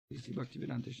Sri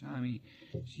Bhaktivedanta Swami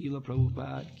Srila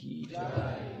Prabhupada Ki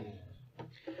Jai.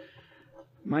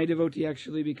 My devotee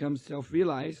actually becomes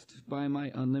self-realized by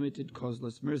my unlimited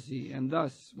causeless mercy, and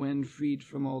thus, when freed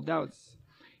from all doubts,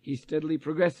 he steadily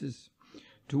progresses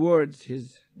towards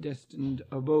his destined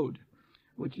abode,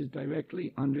 which is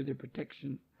directly under the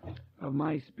protection of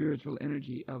my spiritual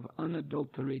energy of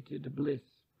unadulterated bliss.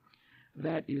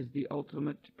 That is the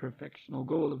ultimate perfectional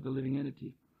goal of the living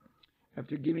entity.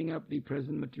 After giving up the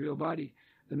present material body,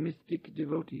 the mystic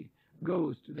devotee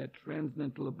goes to that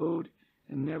transcendental abode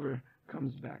and never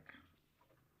comes back.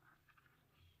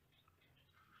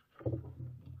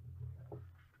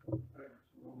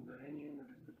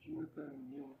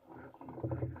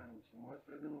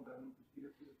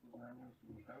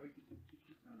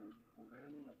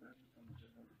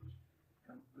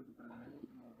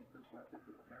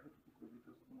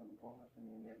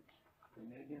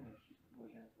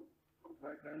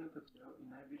 Това е крайната цел и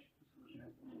най-висшето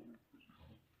съвършенство на животното.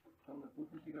 Към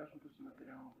напусне сегашното си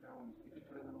материално тяло, мислите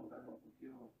предано дадено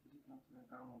отива в тази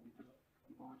трансцендентална обителя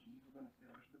и повече никога не се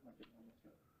връща в материалния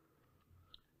свят.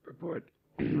 Purport.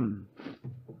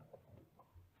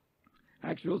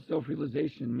 Actual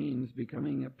self-realization means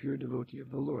becoming a pure devotee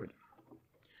of the Lord.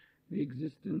 The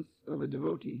existence of a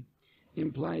devotee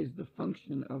implies the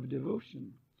function of devotion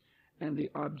and the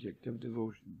object of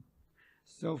devotion.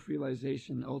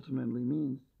 Self-realization ultimately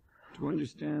means to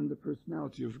understand the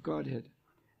personality of Godhead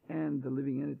and the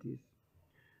living entities,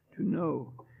 to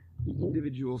know the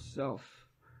individual self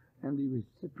and the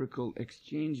reciprocal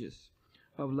exchanges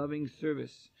of loving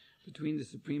service between the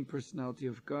Supreme Personality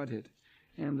of Godhead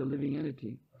and the living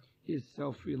entity is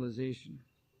self-realization.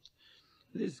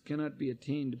 This cannot be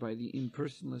attained by the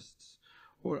impersonalists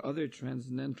or other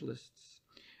transcendentalists.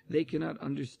 They cannot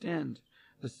understand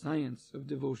the science of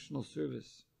devotional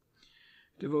service.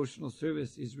 Devotional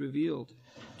service is revealed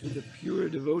to the pure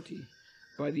devotee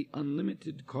by the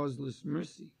unlimited causeless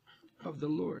mercy of the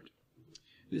Lord.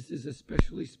 This is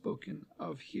especially spoken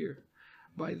of here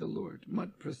by the Lord, Mat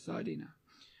Prasadena,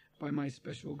 by my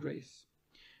special grace.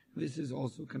 This is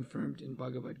also confirmed in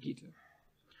Bhagavad Gita.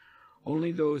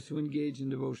 Only those who engage in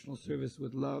devotional service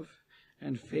with love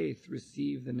and faith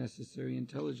receive the necessary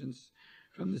intelligence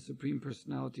from the Supreme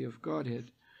Personality of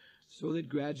Godhead, so that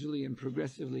gradually and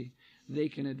progressively they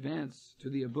can advance to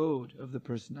the abode of the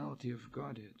Personality of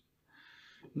Godhead.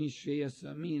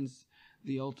 Nishreyasa means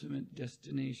the ultimate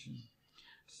destination.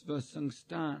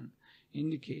 Svasangstan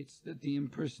indicates that the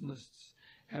impersonalists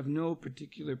have no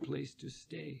particular place to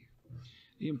stay.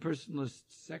 The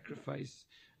impersonalists sacrifice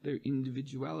their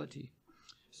individuality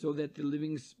so that the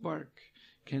living spark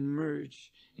can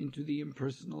merge into the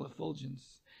impersonal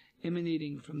effulgence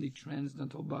emanating from the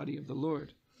transcendental body of the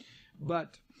Lord.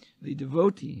 But the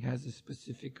devotee has a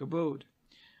specific abode.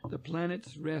 The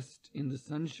planets rest in the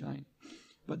sunshine,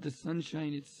 but the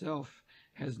sunshine itself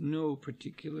has no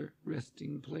particular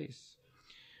resting place.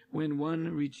 When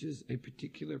one reaches a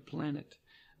particular planet,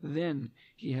 then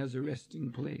he has a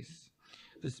resting place.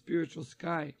 The spiritual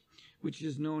sky, which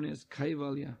is known as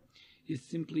Kaivalya, is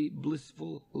simply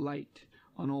blissful light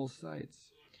on all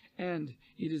sides, and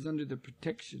it is under the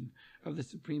protection of the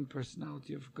Supreme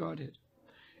Personality of Godhead.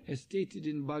 As stated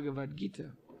in Bhagavad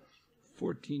Gita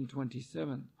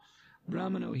 14:27,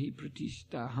 Brahmano hi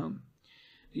pratishtaham,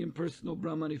 the impersonal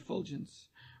Brahman effulgence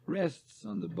rests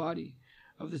on the body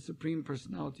of the Supreme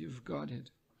Personality of Godhead.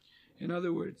 In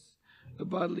other words, the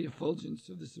bodily effulgence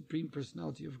of the Supreme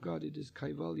Personality of Godhead is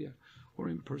Kaivalya, or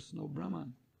impersonal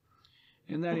Brahman.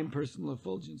 In that impersonal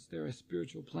effulgence there are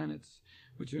spiritual planets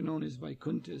which are known as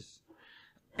Vaikunthas,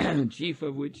 chief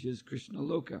of which is Krishna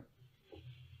Loka.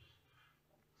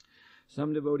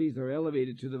 Some devotees are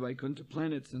elevated to the Vaikuntha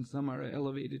planets and some are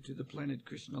elevated to the planet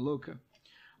Krishna Loka.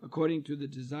 According to the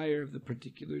desire of the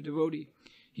particular devotee,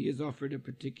 he is offered a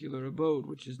particular abode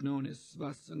which is known as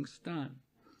Svasangstan,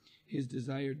 his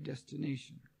desired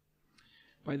destination.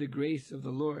 By the grace of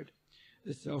the Lord,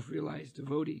 the self-realized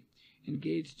devotee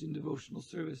engaged in devotional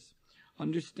service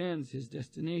understands his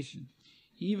destination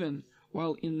even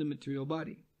while in the material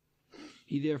body.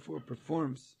 He therefore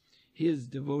performs his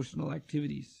devotional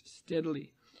activities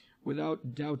steadily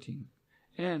without doubting,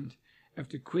 and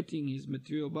after quitting his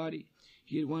material body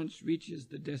he at once reaches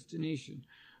the destination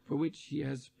for which he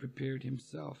has prepared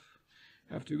himself.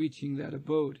 After reaching that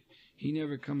abode he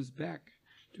never comes back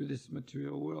to this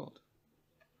material world.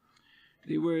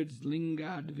 The words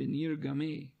lingad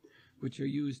vinirgame, which are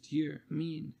used here,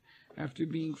 mean after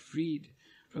being freed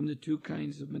from the two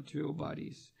kinds of material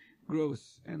bodies,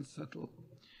 gross and subtle.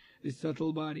 The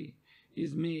subtle body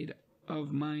is made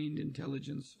of mind,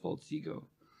 intelligence, false ego,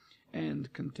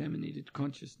 and contaminated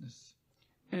consciousness.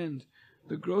 And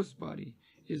the gross body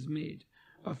is made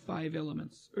of 5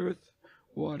 elements: earth,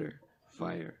 water,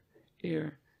 fire,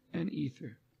 air, and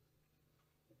ether.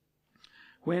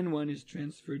 When one is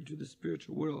transferred to the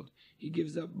spiritual world, he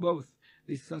gives up both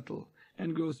the subtle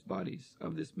and gross bodies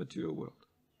of this material world.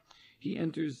 He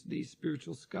enters the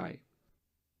spiritual sky.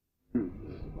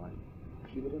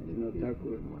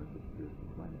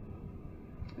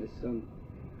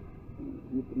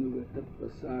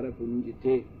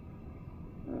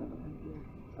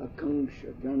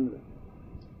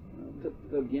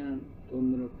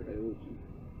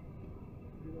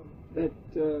 That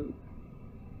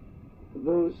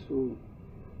those who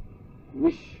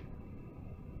wish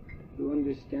to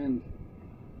understand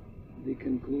the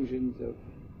conclusions of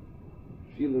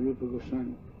Srila Rupa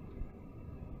Goswami,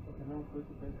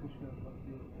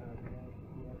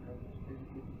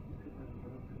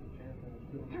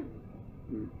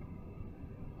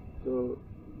 so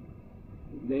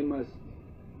they must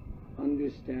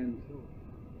understand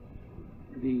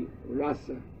the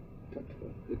rasa tattva,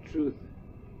 the truth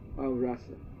of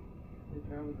rasa.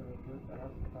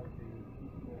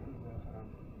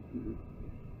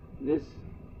 This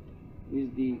is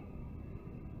the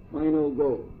final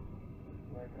goal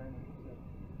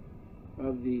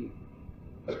of the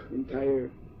entire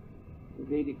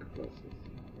Vedic process.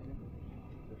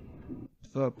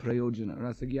 Prayojana.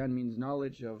 Rasa Gyan means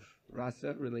knowledge of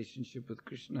rasa, relationship with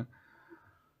Krishna.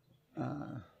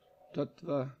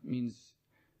 Tattva means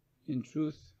in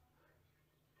truth.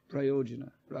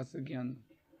 Prayojana. Rasa Gyan.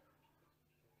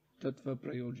 Tattva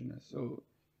Prayojana. So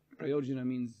Prayojana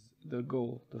means the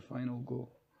goal, the final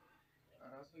goal.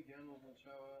 Rasa Gyan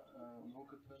означава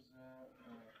науката за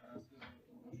раса, за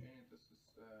отношенията с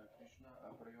Кришна, а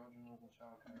Prayojana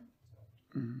означава крайната цел.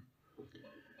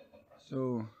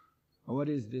 So, what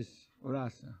is this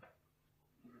rasa?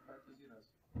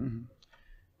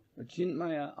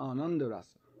 Chinmaya Ananda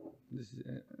Rasa. This is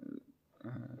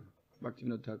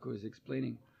Bhaktivinoda Thakur is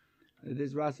explaining.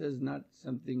 This rasa is not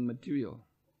something material.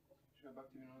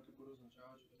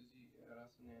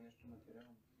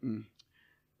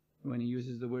 When he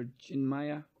uses the word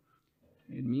Chinmaya,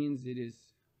 it means it is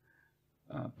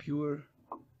pure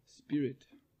spirit.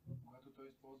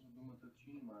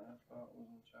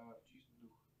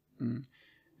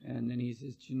 And then he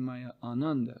says Chinmaya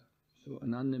Ananda. So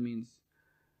Ananda means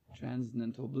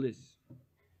transcendental bliss.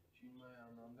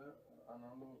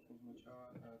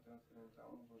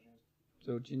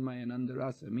 So Chinmaya Ananda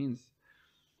Rasa means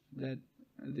that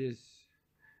this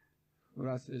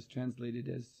rasa is translated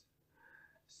as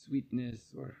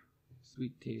sweetness or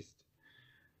sweet taste.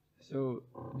 So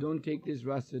don't take this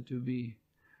rasa to be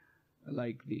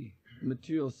like the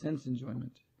material sense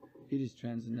enjoyment. It is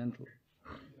transcendental.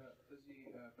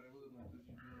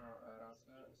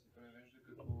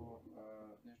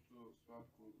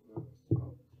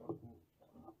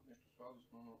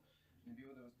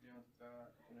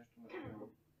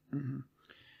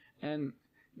 And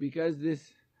because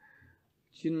this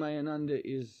Chinmayananda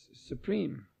is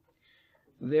supreme,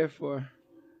 therefore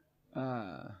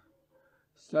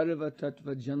Sarva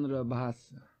Tattva Janra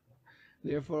Bhasa,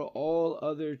 therefore all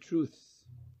other truths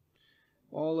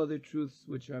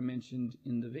which are mentioned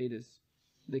in the Vedas,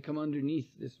 they come underneath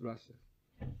this rasa.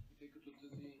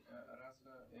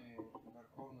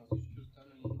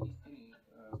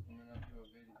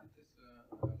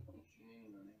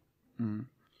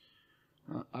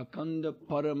 Akanda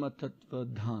Parama Tattva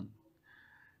Dhan.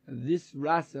 This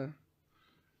rasa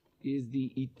is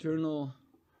the eternal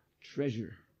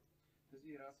treasure.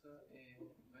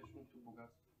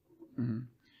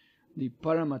 The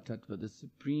Parama Tattva, the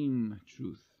supreme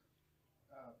truth.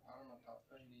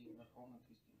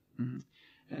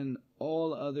 And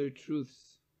all other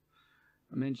truths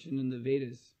mentioned in the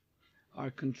Vedas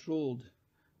are controlled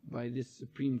by this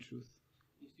supreme truth.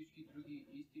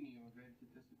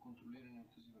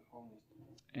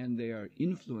 And they are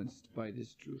influenced by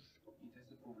this truth.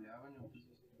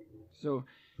 So,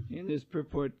 in this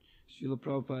purport, Srila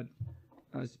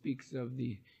Prabhupada speaks of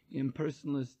the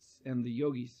impersonalists and the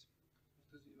yogis.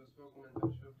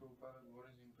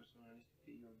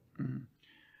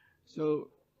 So,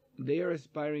 they are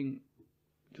aspiring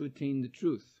to attain the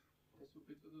truth,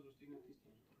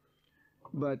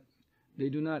 but they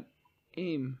do not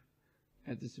aim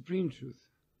at the supreme truth.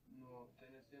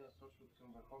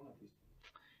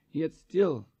 Yet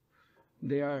still,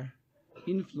 they are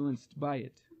influenced by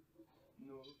it.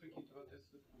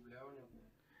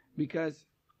 Because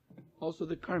also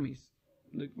the karmis,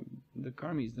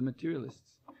 the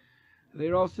materialists,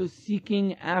 they're also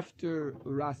seeking after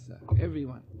rasa,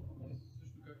 everyone.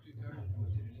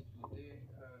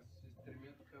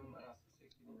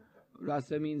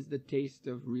 Rasa means the taste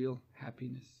of real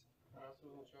happiness.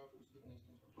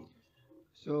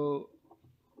 So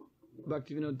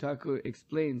Bhaktivinoda Thakur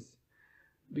explains,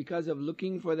 because of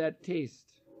looking for that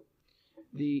taste,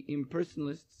 the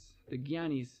impersonalists, the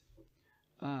Jnanis,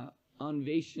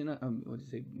 Anveshana,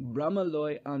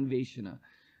 Brahmaloy Anveshana,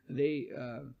 they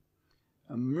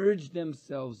merge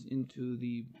themselves into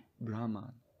the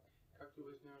Brahman.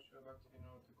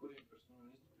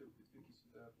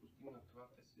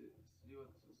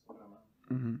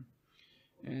 Mm-hmm.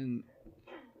 And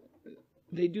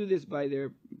they do this by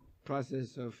their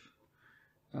process of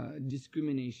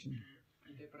discrimination.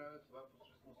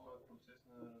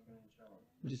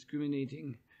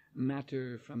 Discriminating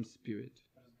matter from spirit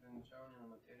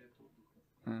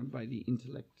by the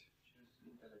intellect.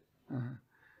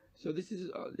 So this is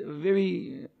a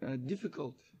very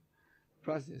difficult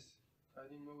process.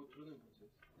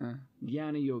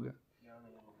 Jnana Yoga.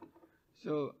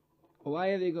 So why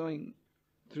are they going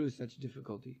through such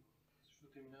difficulty?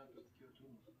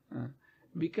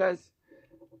 Because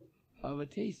of a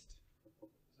taste.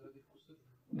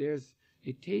 There's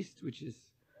a taste which is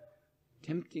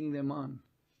tempting them on.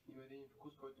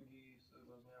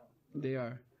 They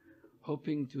are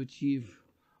hoping to achieve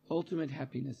ultimate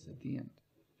happiness at the end.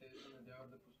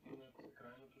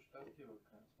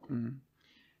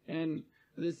 And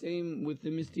the same with the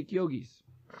mystic yogis.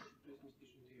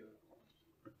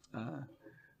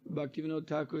 Bhaktivinoda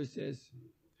Thakur says,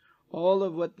 all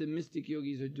of what the mystic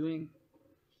yogis are doing,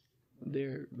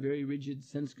 they're very rigid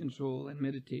sense control and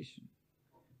meditation.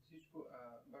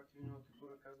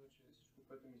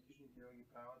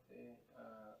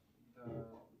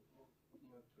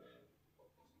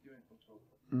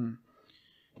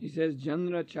 He says,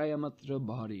 Janra Chayamatra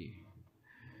body.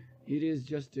 It is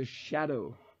just a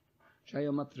shadow.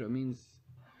 Chayamatra means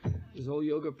this whole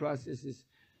yoga process is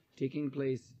taking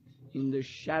place in the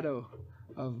shadow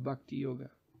of Bhakti Yoga.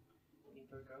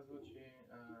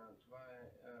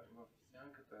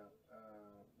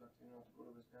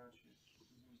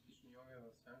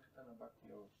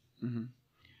 Mm-hmm.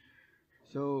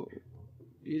 So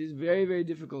it is very, very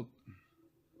difficult,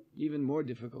 even more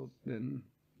difficult than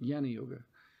Jnana Yoga,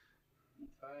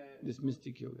 this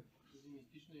mystic yoga.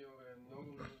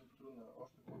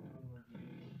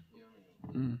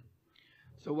 Mm.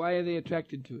 So why are they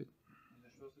attracted to it?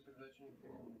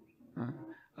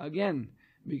 Again,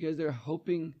 because they're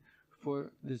hoping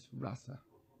for this rasa.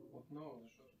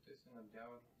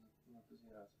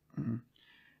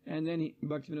 And then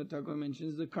Bhaktivinoda Thakur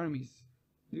mentions the karmis,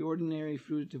 the ordinary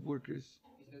fruitive workers.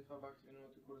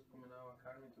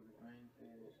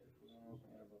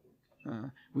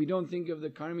 We don't think of the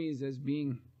karmis as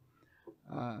being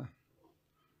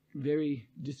very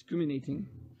discriminating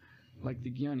like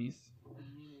the Jnanis.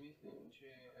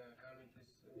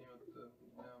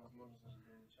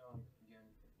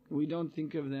 We don't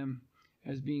think of them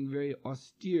as being very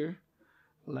austere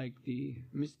like the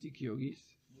mystic yogis.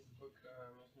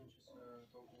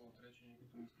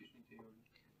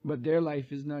 But their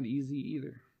life is not easy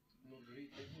either.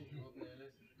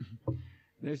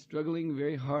 They're struggling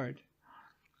very hard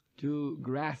to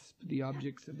grasp the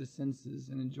objects of the senses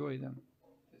and enjoy them.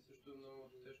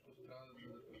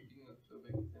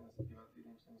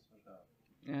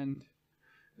 And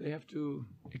they have to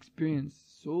experience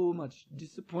so much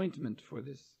disappointment for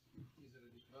this.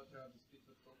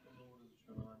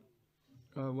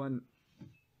 One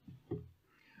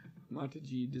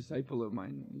Mataji disciple of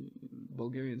mine,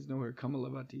 Bulgarians know her,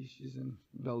 Kamalavati, she's in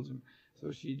Belgium.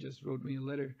 So she just wrote me a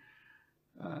letter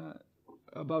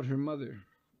about her mother.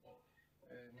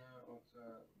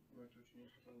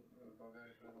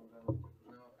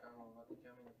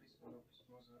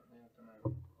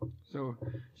 So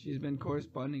she's been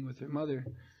corresponding with her mother,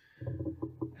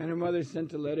 and her mother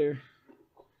sent a letter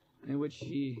in which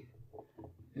she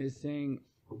is saying,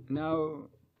 now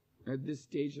at this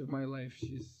stage of my life,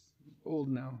 she's old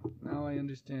now. Now I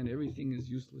understand everything is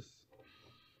useless.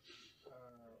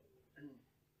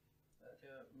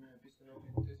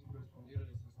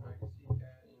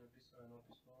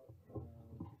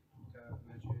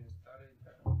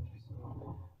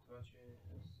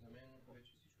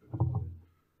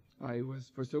 I was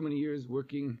for so many years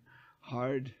working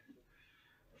hard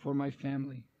for my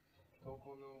family.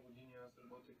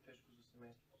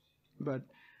 But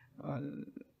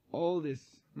all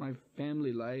this, my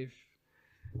family life,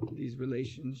 these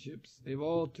relationships, they've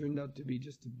all turned out to be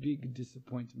just a big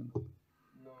disappointment.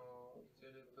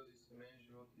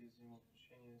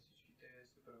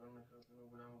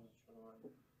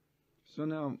 So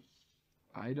now,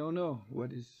 I don't know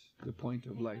what is the point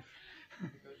of life.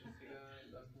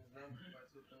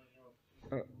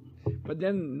 But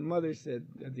then mother said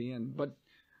at the end, but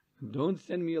don't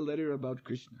send me a letter about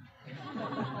Krishna.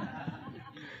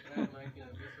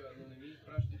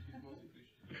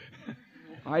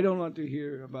 I don't want to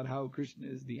hear about how Krishna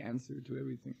is the answer to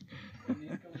everything.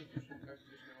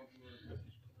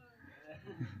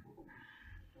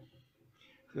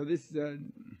 So this,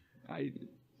 I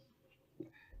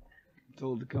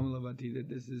told Kamalavati that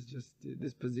this is just,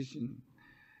 this position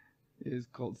is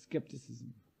called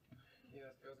skepticism.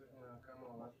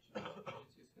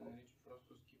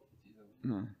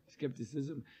 No,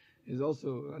 skepticism is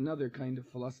also another kind of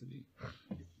philosophy,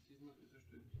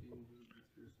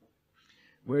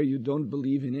 where you don't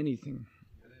believe in anything,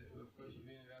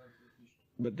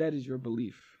 but that is your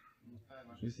belief.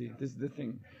 You see, this is the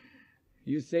thing.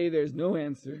 You say there's no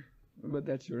answer, but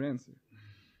that's your answer.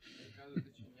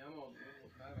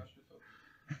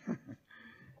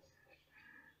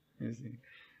 You see.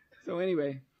 So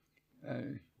anyway,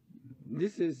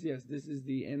 this is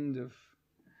the end of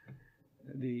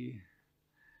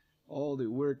all the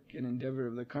work and endeavor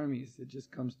of the karmis. It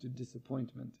just comes to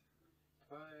disappointment.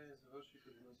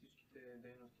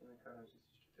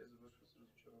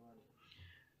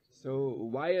 So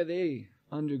why are they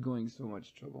undergoing so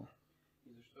much trouble?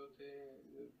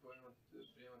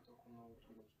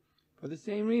 For the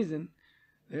same reason,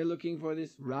 they're looking for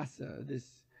this rasa, this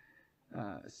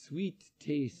sweet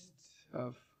taste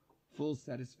of full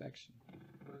satisfaction.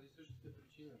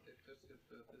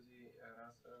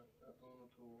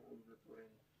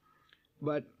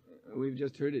 But we've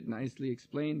just heard it nicely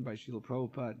explained by Srila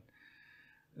Prabhupada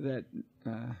that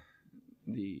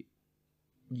the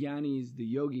jnanis, the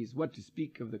yogis, what to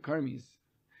speak of the karmis.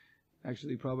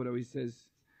 Actually, Prabhupada always says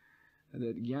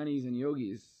that jnanis and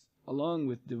yogis, along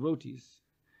with devotees,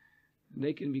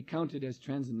 they can be counted as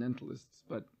transcendentalists,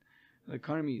 but the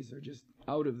karmis are just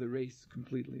out of the race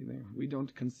completely. We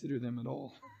don't consider them at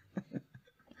all.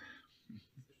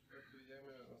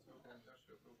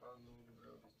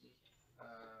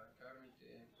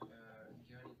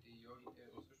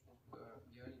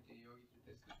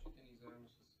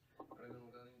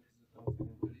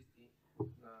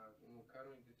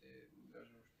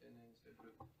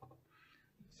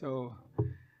 So,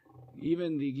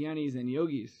 even the jnanis and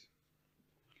yogis,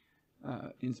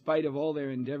 in spite of all their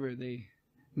endeavor, they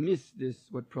miss this,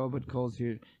 what Prabhupada calls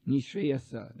here,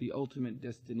 nishreyasa, the ultimate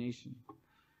destination.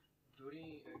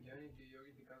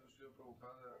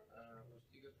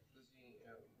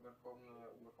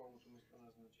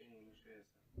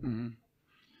 Mm-hmm.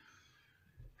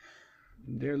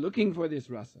 They're looking for this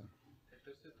rasa.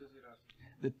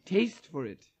 The taste for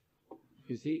it,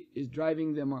 you see, is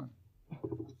driving them on.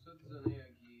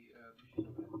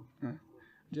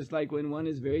 Just like when one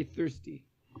is very thirsty,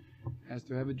 has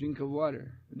to have a drink of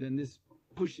water, then this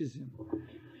pushes him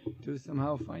to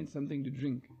somehow find something to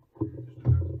drink.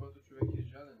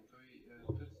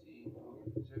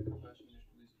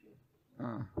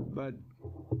 But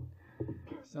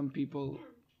some people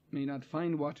may not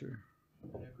find water.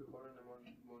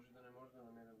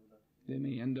 They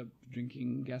may end up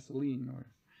drinking gasoline or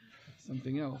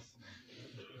something else.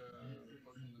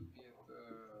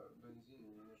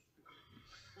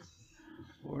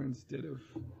 Or instead of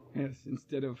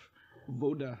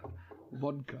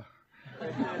vodka.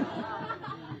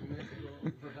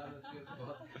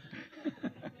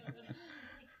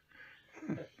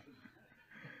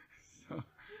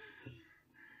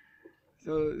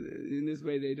 So in this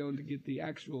way they don't get the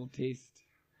actual taste,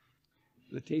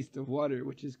 the taste of water,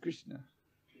 which is Krishna.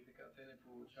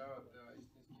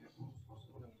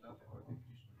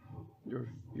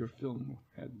 Your film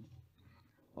had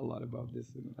a lot about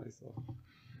this in it, I saw.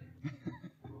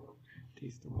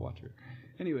 Taste of water.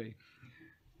 Anyway,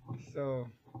 so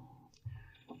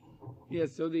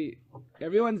yes, so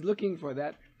everyone's looking for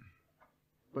that,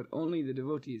 but only the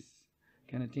devotees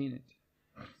can attain it.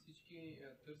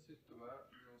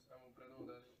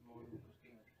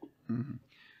 Mm-hmm.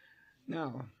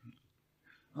 Now,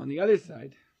 on the other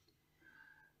side,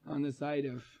 on the side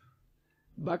of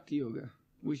Bhakti Yoga,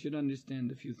 we should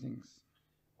understand a few things.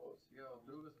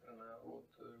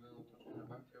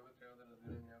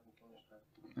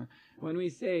 When we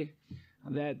say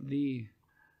that the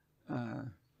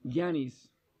jnanis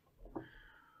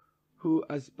who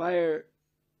aspire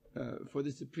for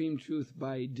the supreme truth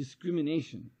by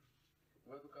discrimination,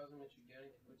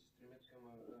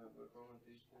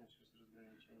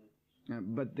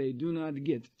 but they do not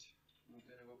get it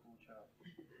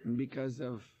because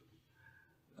of,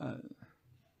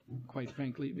 quite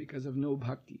frankly, because of no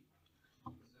bhakti.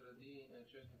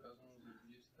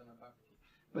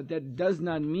 But that does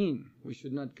not mean, we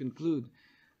should not conclude,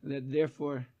 that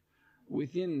therefore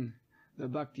within the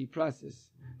bhakti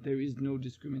process, there is no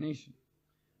discrimination.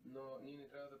 Но ние не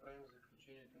трябва да правим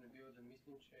заключението, не бива да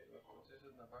мислим, че в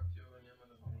процесът на бхакти йога няма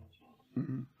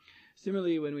разграничение.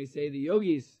 Similarly, when we say the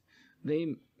yogis,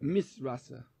 they miss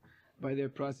rasa by their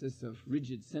process of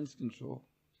rigid sense control.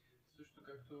 Също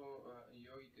както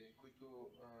йогите,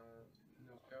 които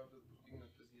не успяват да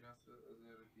постигнат тази раса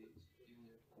заради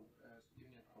сетивният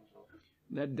контрол.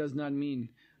 That does not mean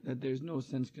that there's no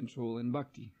sense control in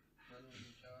bhakti. Това не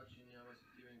означава, че няма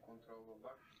сетивен контрол в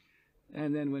бхакти.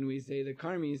 And then when we say the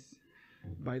karmis,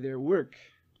 by their work,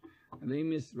 they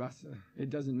miss rasa. It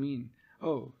doesn't mean,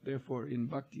 oh, therefore in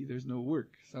bhakti there's no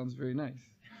work. Sounds very nice.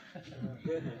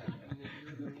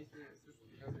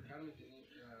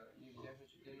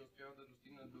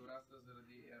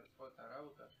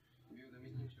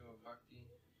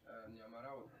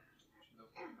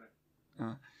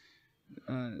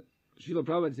 Srila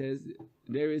Prabhupada says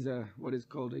there is what is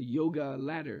called a yoga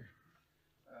ladder.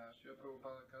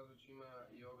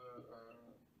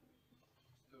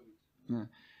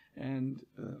 And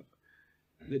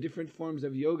the different forms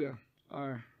of yoga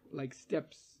are like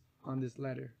steps on this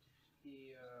ladder.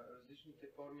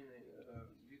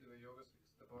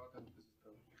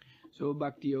 So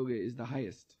bhakti yoga is the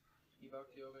highest.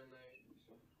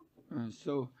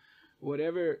 So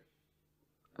whatever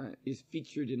is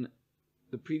featured in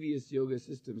the previous yoga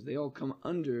systems, they all come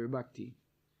under bhakti.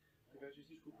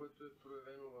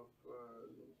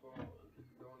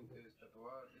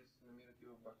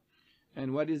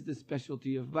 And what is the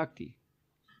specialty of bhakti?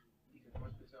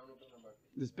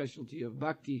 The specialty of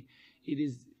bhakti,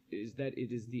 is that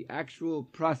it is the actual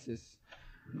process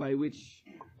by which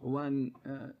one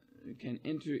can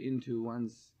enter into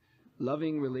one's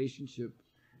loving relationship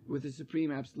with the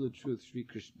Supreme Absolute Truth, Sri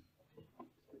Krishna.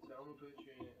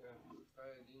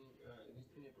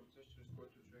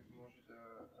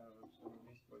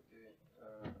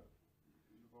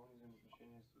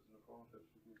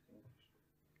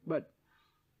 But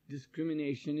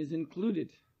discrimination is included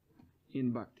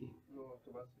in bhakti.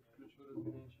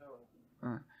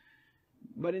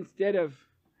 But instead of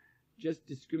just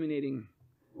discriminating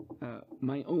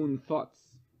my own thoughts,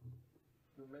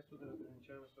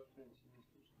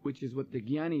 which is what the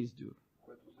jnanis do,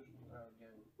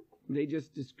 they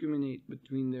just discriminate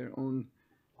between their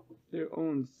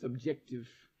own subjective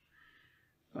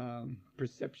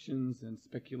perceptions and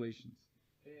speculations.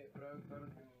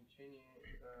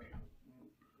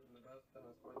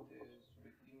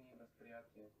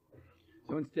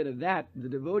 So instead of that, the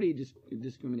devotee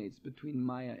discriminates between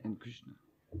Maya and Krishna.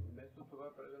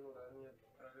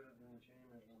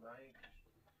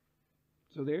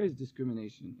 So there is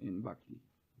discrimination in bhakti.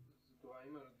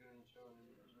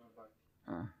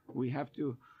 We have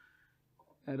to,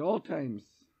 at all times,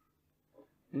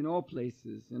 in all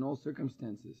places, in all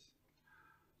circumstances,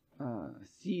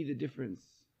 see the difference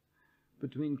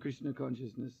between Krishna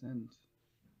consciousness and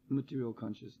material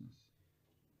consciousness.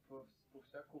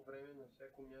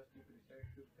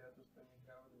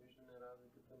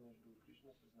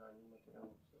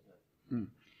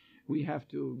 We have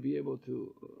to be able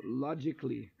to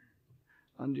logically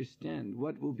understand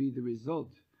what will be the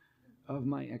result of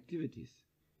my activities.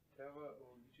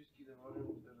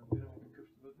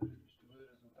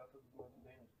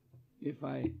 If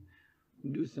I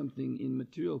do something in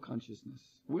material consciousness,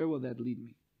 where will that lead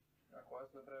me?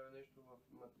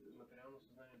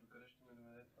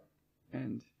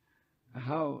 And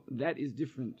how that is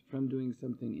different from doing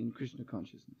something in Krishna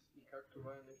consciousness.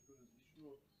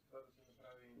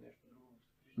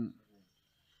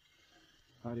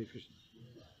 Hare Krishna.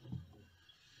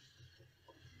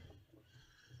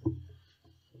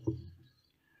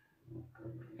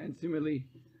 And similarly,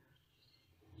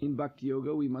 in Bhakti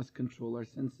Yoga, we must control our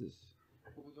senses.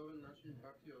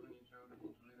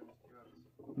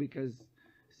 Because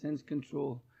sense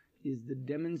control is the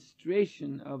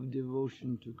demonstration of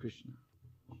devotion to Krishna.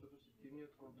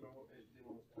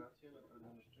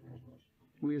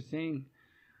 We are saying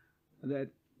that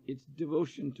it's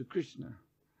devotion to Krishna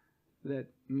that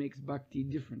makes Bhakti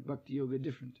different, Bhakti Yoga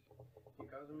different.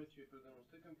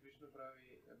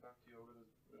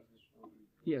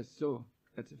 Yes, so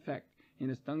that's a fact. In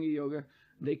Astanga Yoga,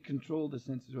 they control the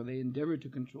senses, or they endeavor to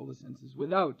control the senses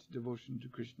without devotion to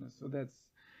Krishna. So that's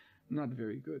not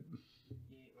very good.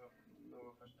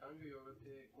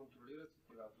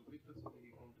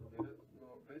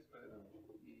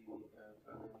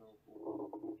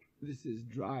 This is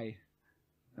dry,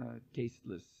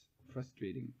 tasteless,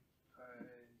 frustrating.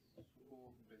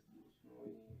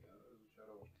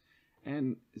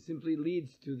 And simply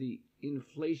leads to the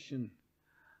inflation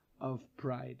of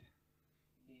pride.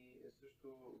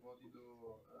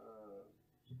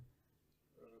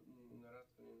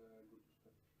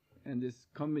 And this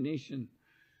combination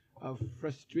of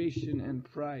frustration and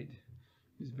pride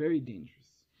is very dangerous.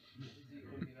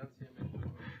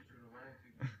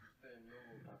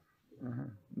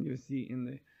 You see in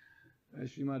the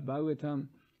Srimad Bhagavatam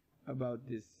about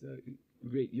this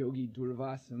great yogi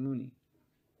Durvasa Muni.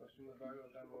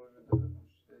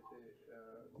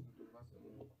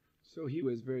 So he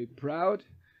was very proud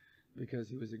because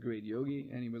he was a great yogi,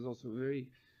 and he was also very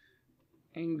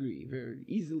angry, very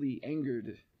easily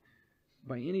angered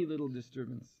by any little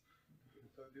disturbance.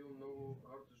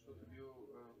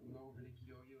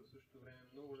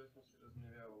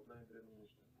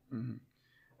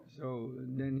 So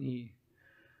then he,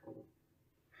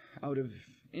 out of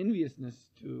enviousness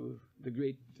to the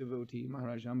great devotee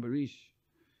Maharaj Ambarish,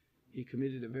 he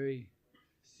committed a very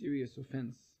serious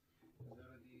offense.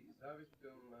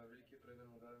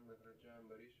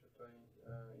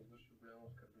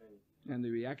 And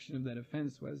the reaction of that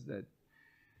offense was that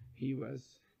he was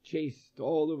chased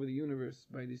all over the universe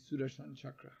by the Sudarshan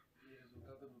Chakra.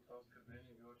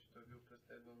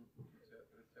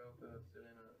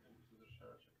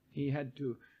 He had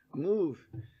to move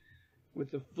with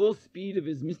the full speed of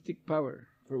his mystic power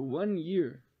for 1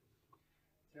 year.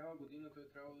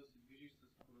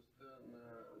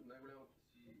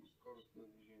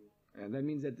 And that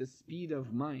means at the speed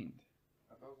of mind.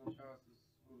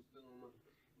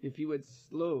 If he would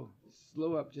slow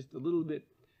up just a little bit,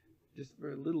 just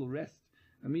for a little rest,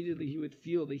 immediately he would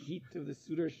feel the heat of the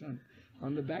Sudarshan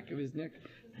on the back of his neck,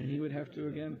 and he would have to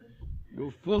again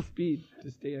go full speed to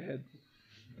stay ahead.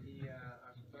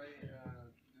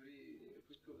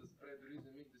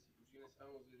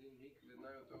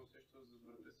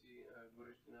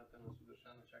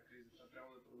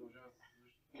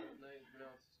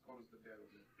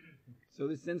 So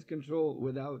the sense control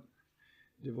without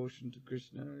devotion to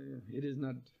Krishna, it is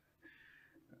not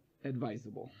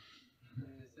advisable.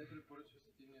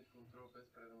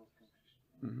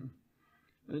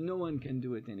 No one can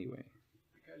do it anyway.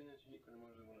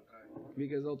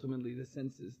 Because ultimately the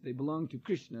senses, they belong to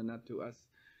Krishna, not to us.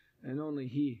 And only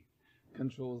He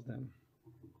controls them.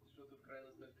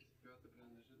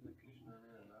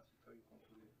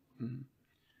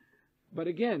 But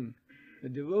again, the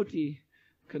devotee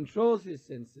controls his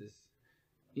senses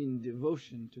in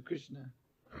devotion to Krishna.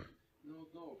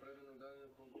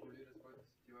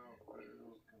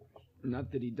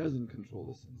 Not that he doesn't control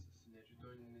the senses.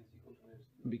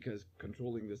 Because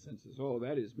controlling the senses, oh,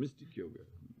 that is mystic yoga.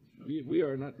 We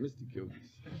are not mystic yogis.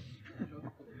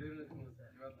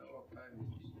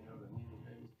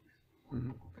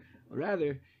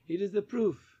 Rather, it is the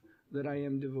proof that I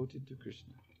am devoted to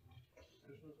Krishna.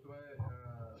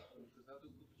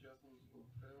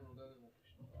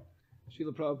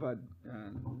 Srila Prabhupada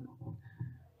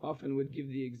often would give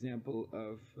the example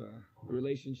of a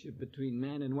relationship between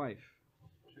man and wife.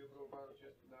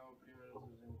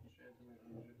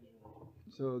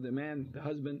 So the man, the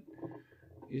husband,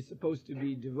 is supposed to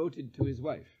be devoted to his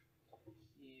wife.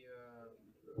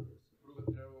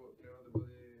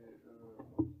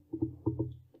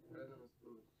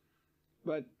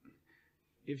 But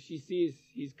if she sees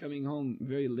he's coming home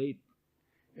very late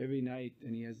every night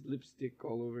and he has lipstick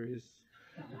all over his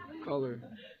collar,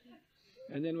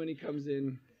 and then when he comes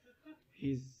in,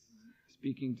 he's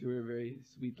speaking to her very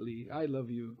sweetly, I love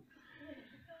you.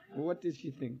 Well, what does she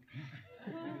think?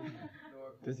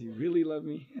 Does he really love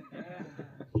me?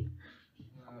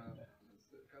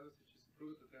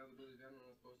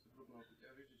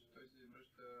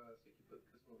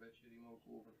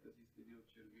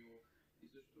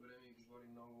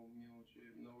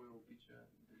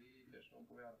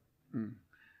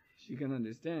 She can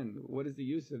understand what is the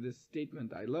use of this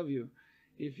statement, I love you,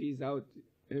 if he's out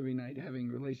every night having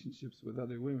relationships with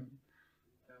other women.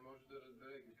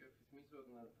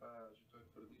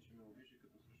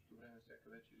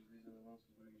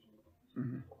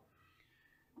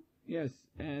 Yes,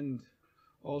 and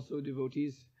also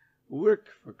devotees work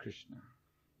for Krishna.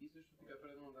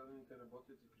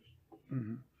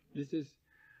 This is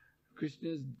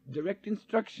Krishna's direct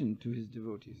instruction to his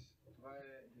devotees.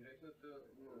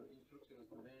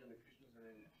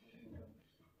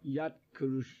 Yat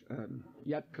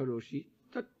karoshi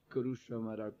tat karusha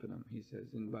madarpanam, he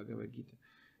says in Bhagavad Gita.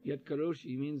 Yat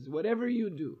karoshi means whatever you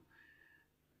do.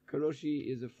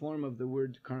 Karoshi is a form of the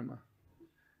word karma.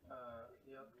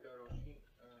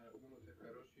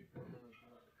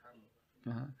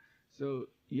 So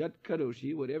yat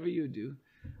karoshi, whatever you do,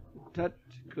 tat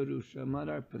karusha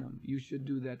madarpanam, you should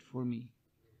do that for me.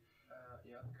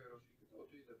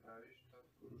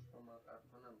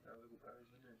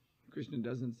 Krishna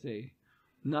doesn't say,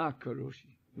 na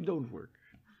karoshi, don't work.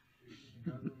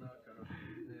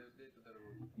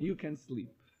 you can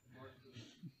sleep.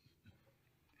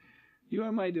 You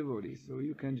are my devotee, so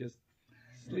you can just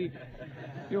sleep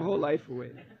your whole life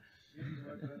away.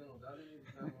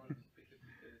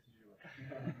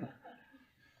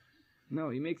 No,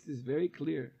 he makes this very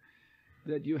clear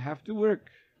that you have to work.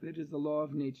 That is the law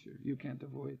of nature. You can't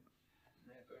avoid.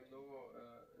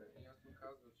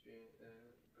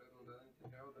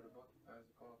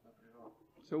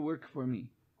 So work for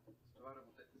me.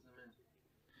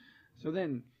 So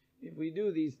then, if we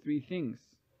do these three things,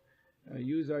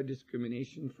 use our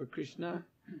discrimination for Krishna,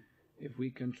 if we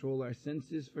control our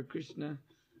senses for Krishna,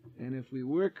 and if we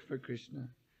work for Krishna,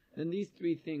 then these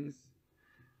three things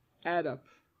add up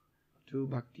to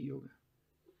Bhakti Yoga.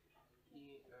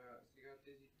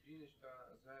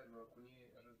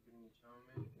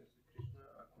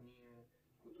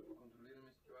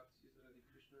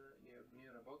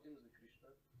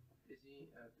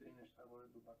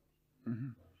 Mm-hmm.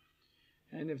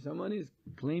 And if someone is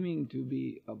claiming to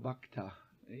be a bhakta,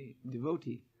 a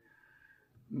devotee,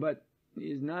 but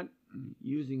is not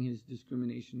using his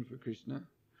discrimination for Krishna,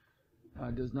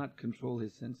 does not control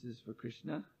his senses for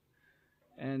Krishna,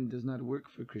 and does not work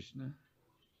for Krishna,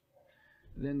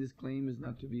 then this claim is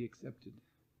not to be accepted.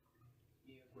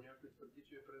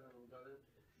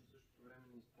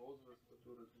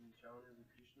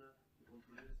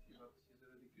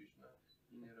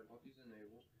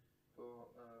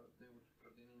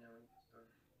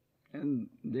 And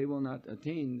they will not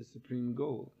attain the supreme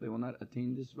goal. They will not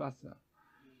attain this rasa.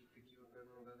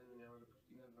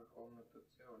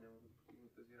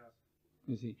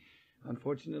 You see,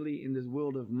 unfortunately, in this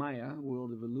world of Maya,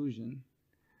 world of illusion,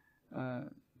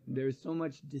 there is so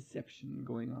much deception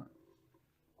going on.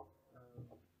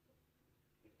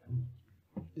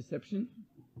 Deception?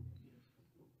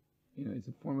 You know, it's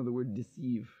a form of the word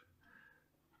deceive.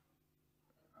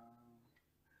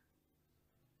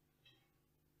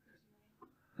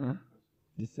 Huh?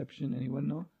 Deception, anyone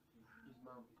know?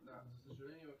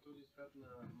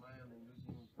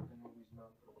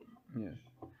 Yes.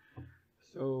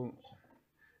 So,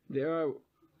 there are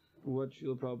what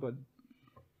Srila Prabhupada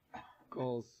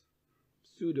calls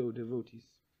pseudo-devotees.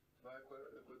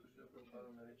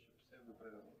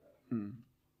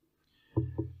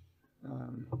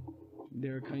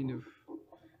 They're a kind of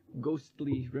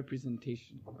ghostly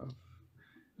representation of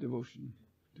devotion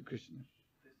to Krishna.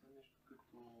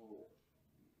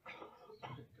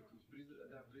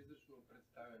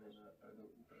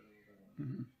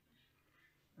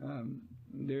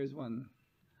 There's one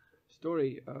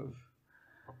story of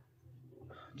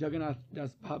Jagannath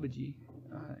Das Babaji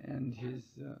and his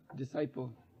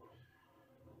disciple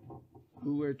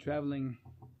who were traveling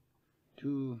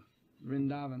to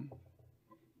Vrindavan.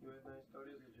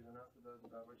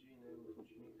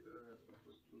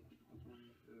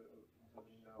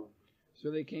 So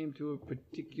they came to a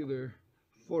particular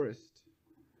forest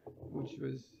which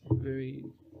was very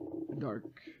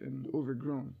dark and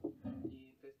overgrown.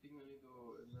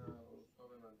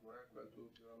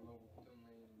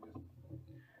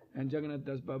 And Jagannath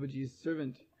Das Babaji's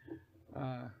servant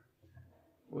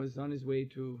was on his way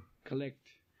to collect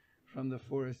from the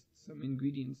forest some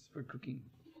ingredients for cooking.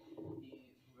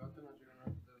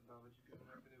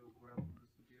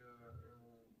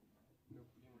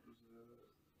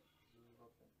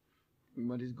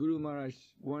 But his Guru Maharaj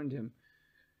warned him.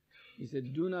 He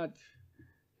said, do not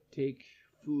take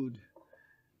food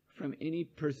from any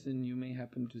person you may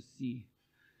happen to see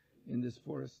in this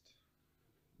forest.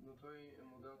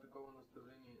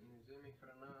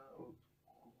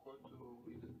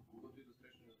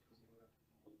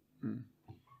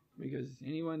 Because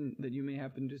anyone that you may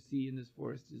happen to see in this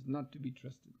forest is not to be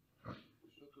trusted.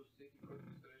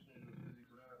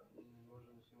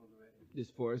 This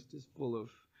forest is full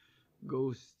of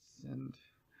ghosts and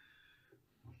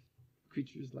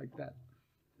creatures like that.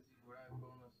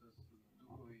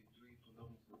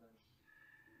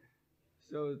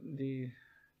 So the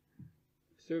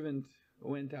servant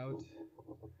went out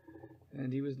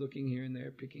and he was looking here and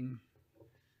there, picking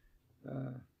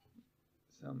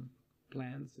some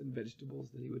plants and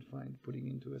vegetables that he would find, putting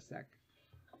into a sack.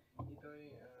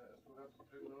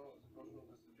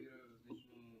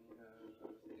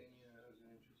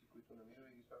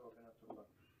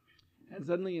 And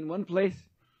suddenly in one place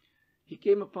he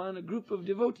came upon a group of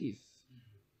devotees.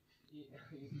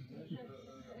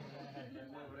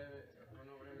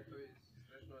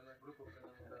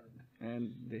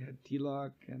 And they had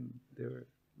tilak and they were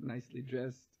nicely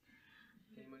dressed.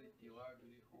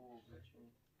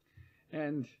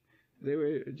 And they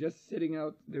were just sitting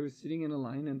out, they were sitting in a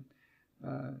line, and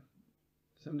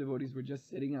some devotees were just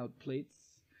setting out plates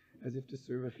as if to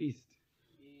serve a feast.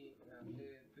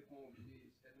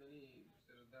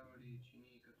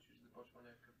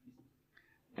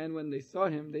 And when they saw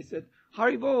him, they said,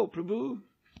 Haribo, Prabhu!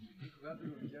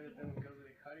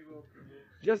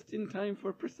 Just in time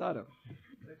for prasadam.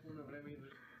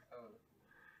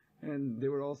 And they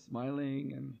were all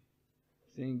smiling and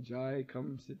saying, Jai,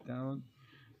 come sit down.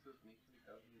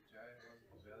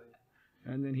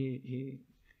 And then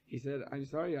he said, I'm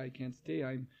sorry, I can't stay.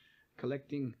 I'm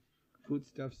collecting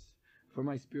foodstuffs for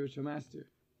my spiritual master.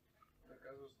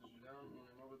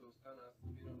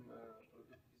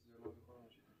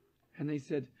 And they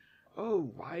said,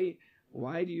 oh,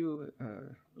 why do you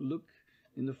look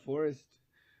in the forest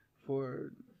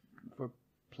for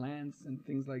plants and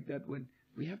things like that when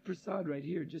we have prasad right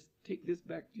here? Just take this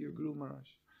back to your Guru Maharaj.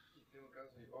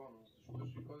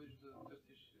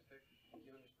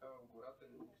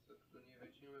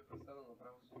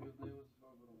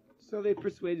 So they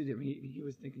persuaded him. He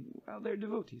was thinking, well, they're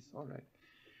devotees, all right.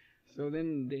 So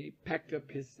then they packed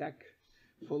up his sack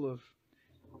full of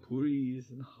puris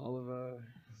and halva,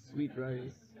 sweet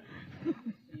rice.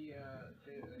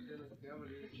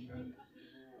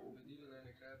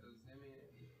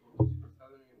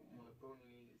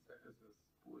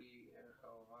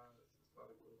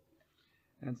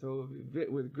 And so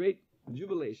with great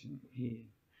jubilation, he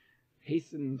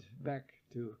hastened back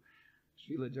to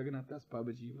Srila Jagannath Das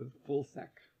Babaji with full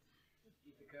sack.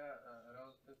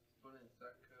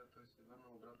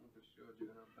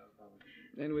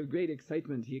 And with great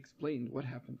excitement, he explained what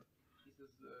happened.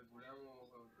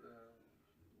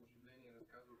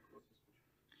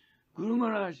 Guru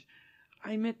Maharaj,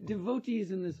 I met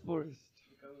devotees in this forest.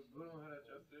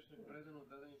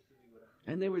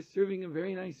 And they were serving a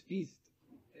very nice feast.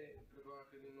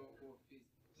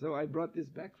 So I brought this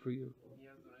back for you.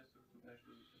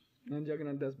 And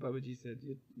Jagannath Das Babaji said,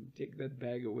 you take that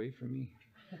bag away from me.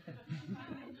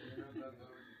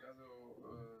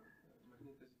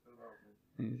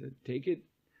 And he said, take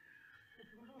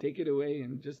it away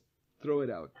and just throw it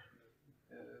out.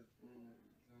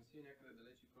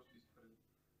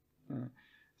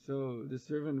 So the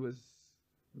servant was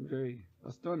very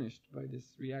astonished by this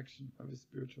reaction of his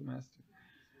spiritual master.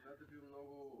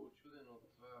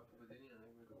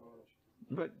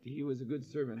 But he was a good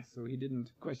servant, so he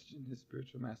didn't question his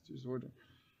spiritual master's order.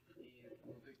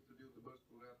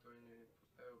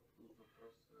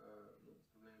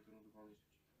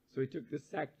 So he took the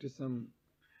sack to some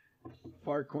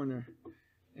far corner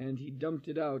and he dumped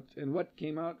it out, and what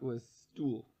came out was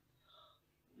stool.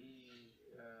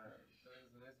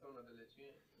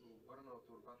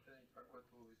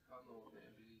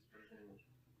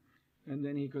 And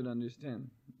then he could understand,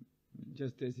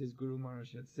 just as his Guru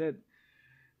Maharaj had said,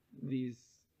 these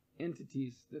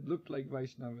entities that looked like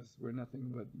Vaishnavas were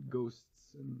nothing but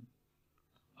ghosts and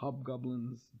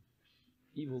hobgoblins,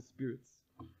 evil spirits.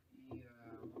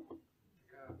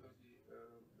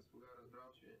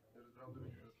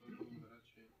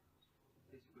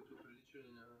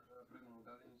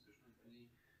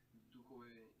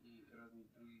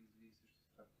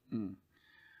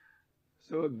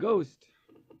 So a ghost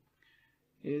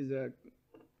is a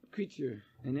creature,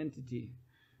 an entity,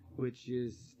 which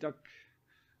is stuck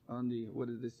on the, what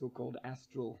is this so-called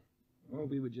astral, or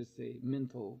we would just say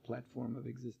mental platform of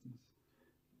existence.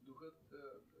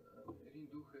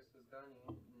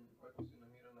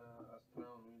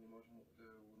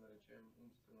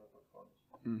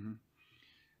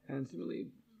 And similarly,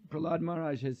 Prahlad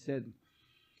Maharaj has said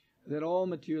that all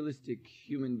materialistic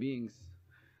human beings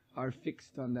are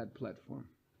fixed on that platform.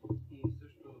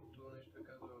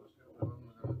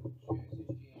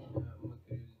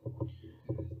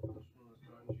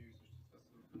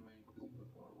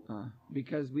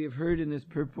 Because we have heard in this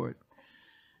purport,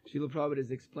 Srila Prabhupada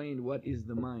has explained what is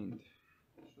the mind.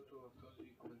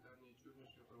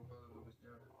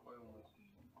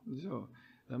 So,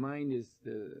 the mind is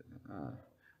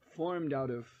formed out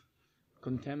of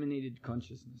contaminated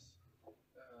consciousness.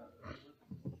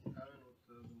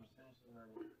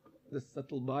 The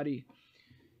subtle body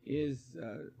is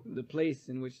the place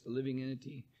in which the living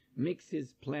entity makes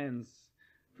his plans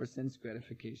for sense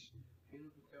gratification.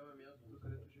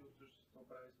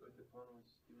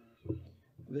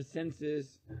 The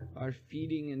senses are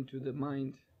feeding into the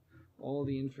mind all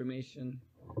the information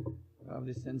of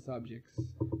the sense objects.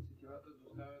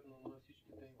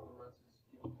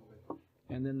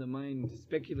 And then the mind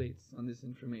speculates on this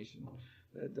information,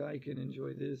 that I can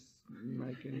enjoy this,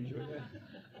 I can enjoy that.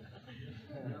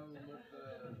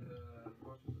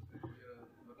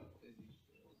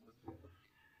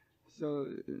 So,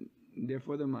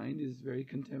 therefore the mind is very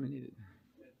contaminated.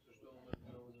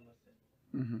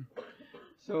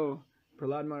 So,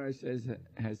 Prahlad Maharaj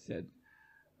has said,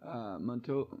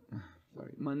 Mano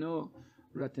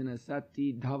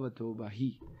ratanasati dhavato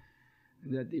bahi.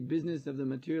 That the business of the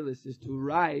materialist is to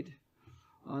ride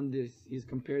on this. He's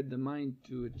compared the mind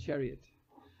to a chariot.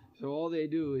 So all they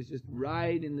do is just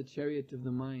ride in the chariot of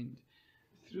the mind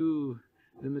through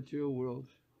the material world,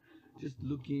 just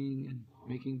looking and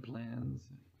making plans,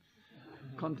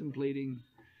 contemplating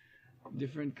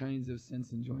different kinds of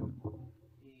sense enjoyment.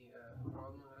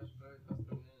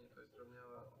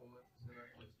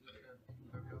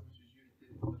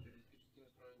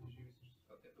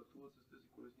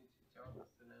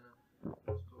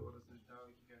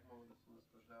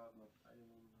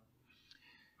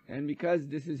 And because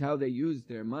this is how they use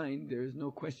their mind, there is no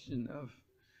question of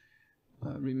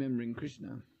remembering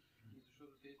Krishna.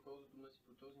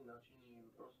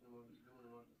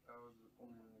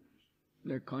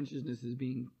 Their consciousness is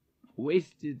being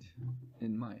wasted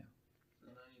in Maya.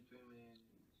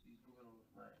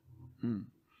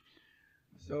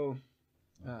 So,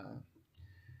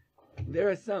 there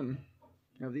are some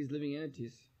of these living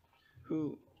entities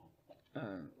who,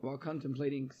 while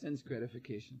contemplating sense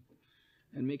gratification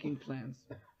and making plans,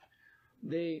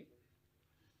 they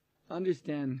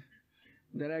understand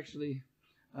that actually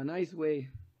a nice way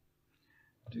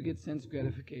to get sense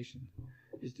gratification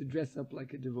is to dress up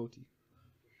like a devotee.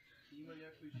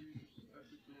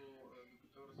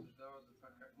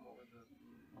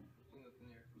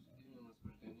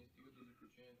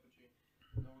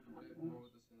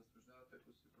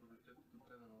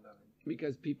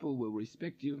 Because people will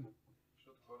respect you,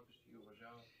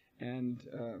 and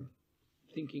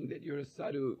thinking that you're a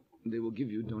sadhu, they will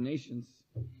give you donations,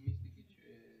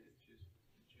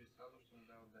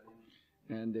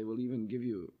 and they will even give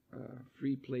you a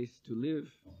free place to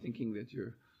live, thinking that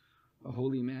you're a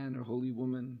holy man or holy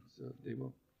woman, so they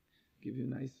will give you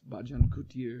nice bhajan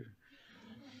kutir.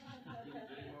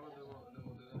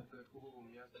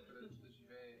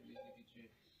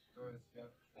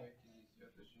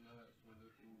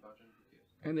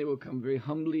 And they will come very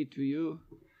humbly to you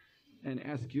and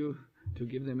ask you to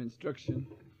give them instruction.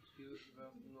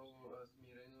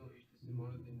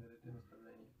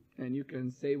 And you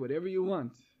can say whatever you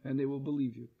want and they will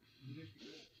believe you.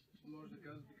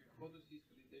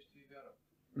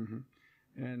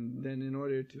 And then in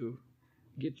order to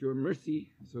get your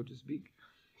mercy, so to speak,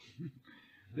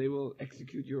 they will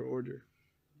execute your order.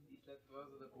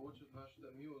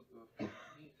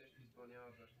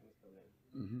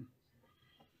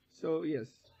 So yes,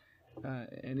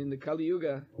 and in the Kali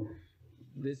Yuga,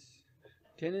 this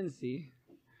tendency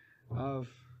of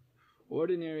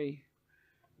ordinary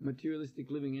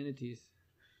materialistic living entities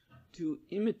to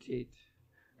imitate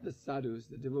the sadhus,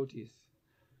 the devotees,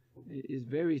 is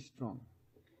very strong.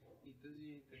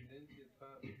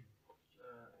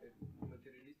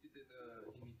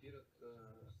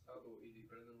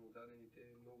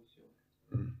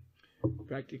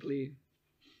 Practically,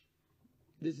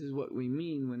 this is what we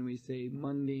mean when we say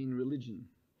mundane religion.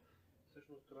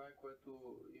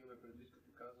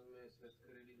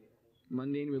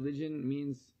 Mundane religion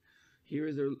means here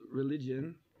is a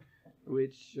religion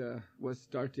which was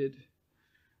started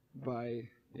by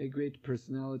a great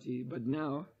personality, but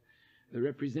now the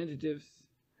representatives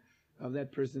of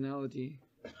that personality,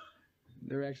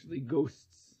 they're actually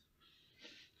ghosts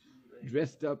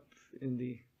dressed up in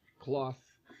the cloth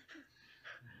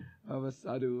of a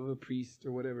sadhu, of a priest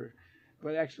or whatever,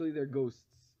 but actually they're ghosts.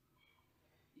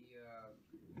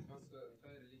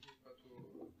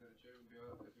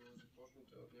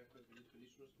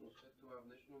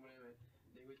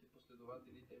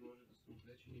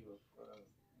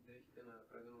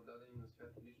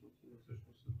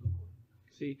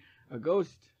 See, a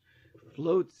ghost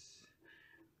floats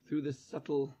through the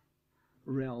subtle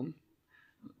realm.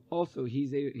 Also,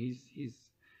 he's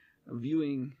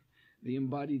viewing the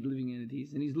embodied living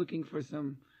entities, and he's looking for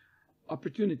some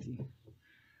opportunity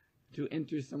to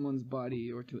enter someone's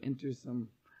body or to enter some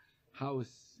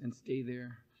house and stay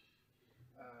there.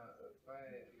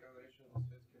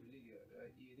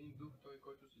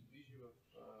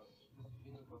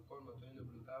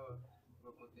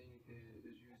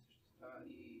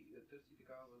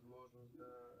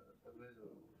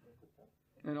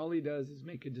 And all he does is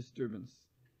make a disturbance.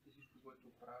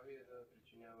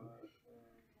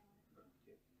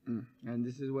 And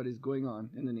this is what is going on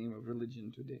in the name of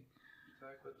religion today.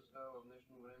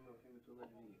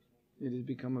 It has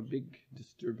become a big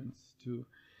disturbance to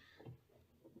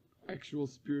actual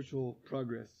spiritual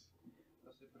progress.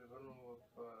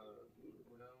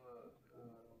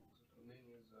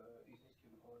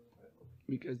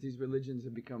 Because these religions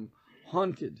have become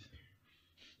haunted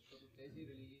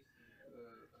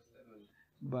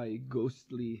by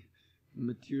ghostly,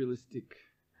 materialistic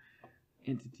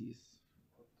entities.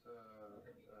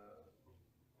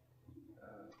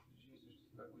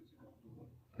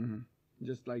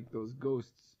 Just like those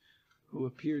ghosts who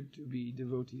appeared to be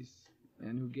devotees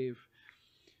and who gave,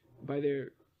 by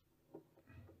their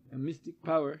mystic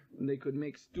power, they could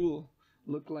make stool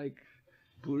look like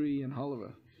puri and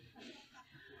halwa.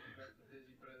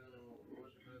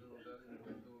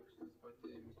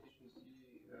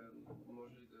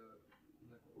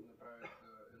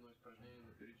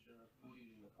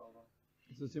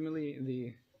 So similarly,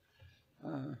 the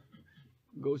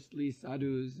ghostly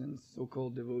sadhus and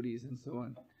so-called devotees and so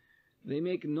on, they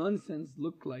make nonsense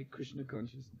look like Krishna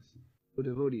consciousness. So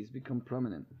devotees become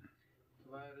prominent.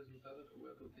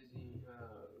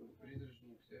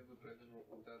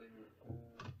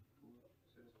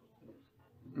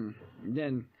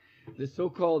 Then the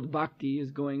so-called bhakti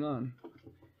is going on,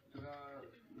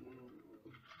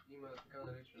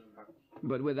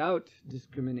 but without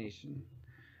discrimination,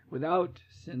 without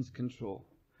sense control,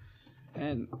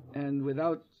 and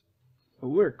without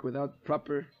work, without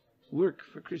proper work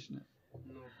for Krishna.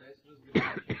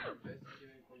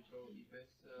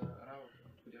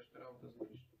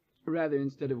 Rather,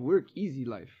 instead of work, easy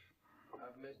life.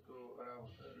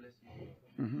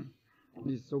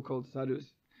 These so-called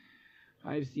sadhus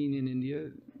I've seen in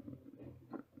India,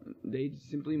 they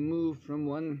simply move from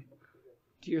one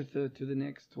tirtha to the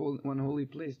next, one holy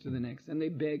place to the next, and they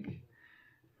beg.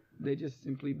 They just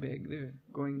simply beg. They're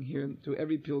going here to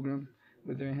every pilgrim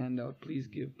with their hand out, please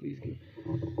give, please give.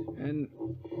 And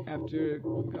after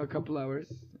a couple hours,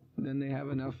 then they have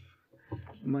enough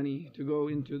money to go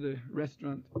into the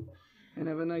restaurant and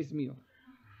have a nice meal.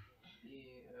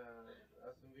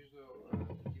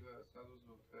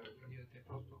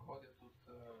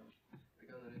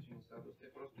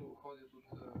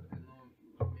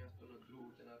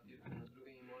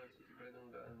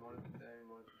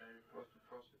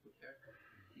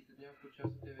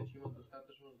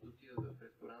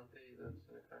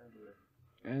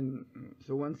 And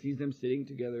so one sees them sitting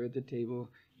together at the table,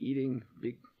 eating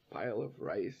big pile of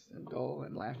rice and dal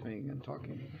and laughing and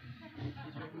talking.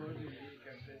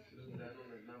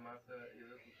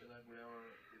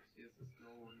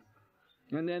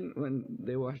 And then when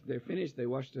they're finished, they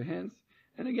wash their hands,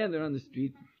 and again they're on the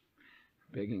street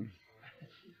begging.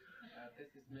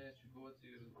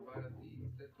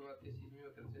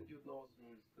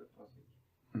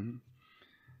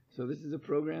 So this is a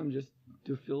program just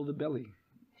to fill the belly.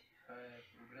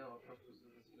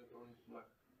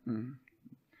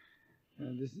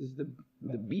 And this is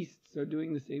the beasts are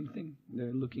doing the same thing.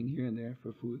 They're looking here and there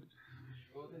for food.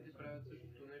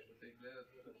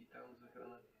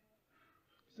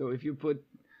 So if you put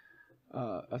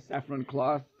a saffron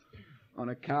cloth on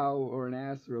a cow or an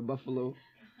ass or a buffalo,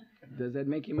 does that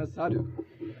make him a sadhu?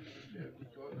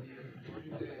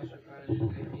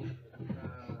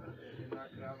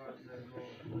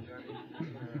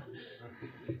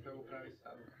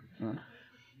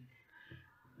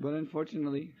 But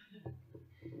unfortunately,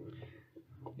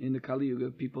 in the Kali Yuga,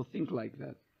 people think like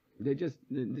that.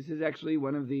 This is actually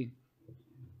one of the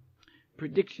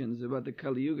predictions about the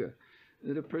Kali Yuga,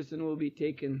 that a person will be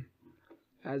taken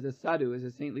as a sadhu, as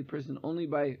a saintly person, only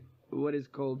by what is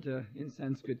called in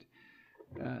Sanskrit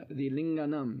the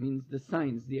linganam, means the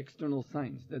signs, the external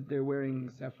signs, that they're wearing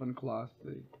saffron cloth,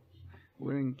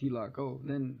 wearing tilak. Oh,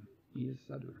 then he is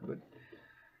sadhu. But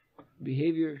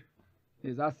behavior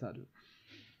is asadhu.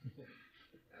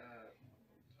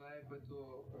 Това е което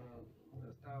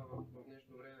става в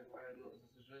днешно време. Това е едно, за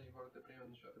съжаление, хората приемат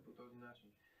нещата по този начин.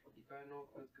 И това е едно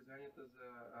от предсказанията за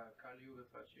Кали Юга,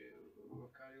 това, че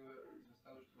в Кали Юга за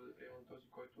стадо ще бъде приеман този,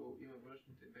 който има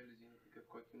външните белези на такъв,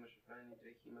 който има шифрани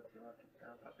дрехи, има тела и така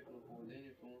нататък, но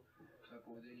поведението му е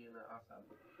поведение на асад.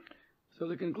 So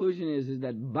the conclusion is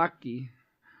that bhakti,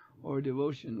 or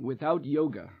devotion, without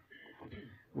yoga,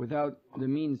 without the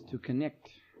means to connect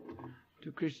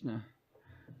to Krishna,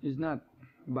 is not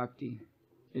bhakti.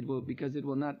 Because it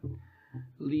will not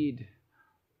lead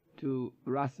to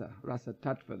rasa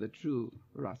tattva, the true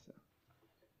rasa.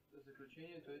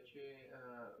 Заключението е, че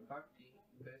бхакти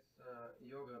без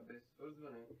йога, без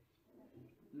свързване,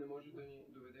 не може да ни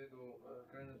доведе до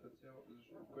крайната цел,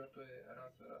 която е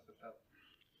раса татва.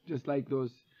 Just like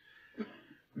those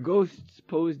ghosts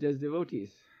posed as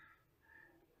devotees,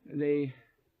 they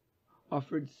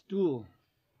offered stool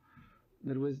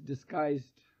that was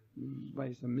disguised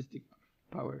by some mystic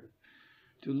power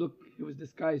it was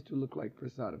disguised to look like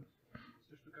prasadam.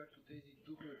 Също както тези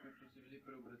духове, които са били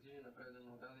преобразени,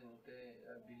 напредено дадени, те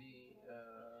били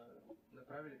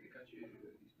направили така, че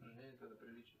изпражненията да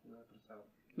приличат на прасадам.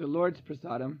 The Lord's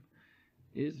prasadam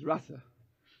is rasa.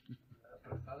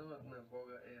 Прасадамът на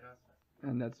Бога е раса.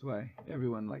 And that's why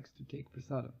everyone likes to take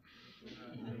prasadam.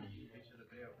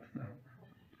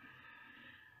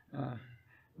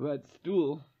 But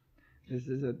stool, this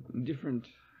is a different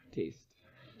taste.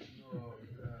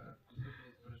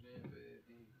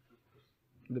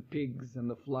 The pigs and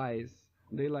the flies,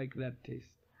 they like that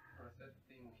taste.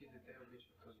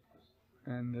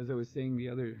 And as I was saying the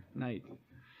other night,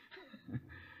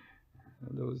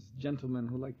 those gentlemen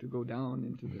who like to go down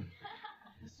into the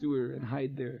sewer and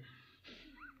hide there,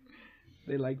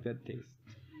 they like that taste.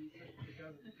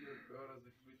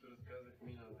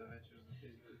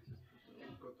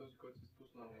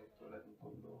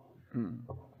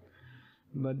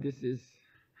 But this is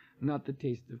not the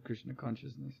taste of Krishna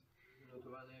consciousness.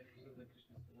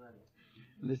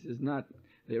 This is not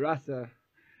the rasa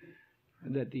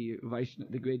that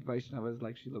the great Vaishnavas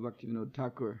like Srila Bhaktivinoda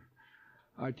Thakur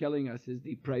are telling us is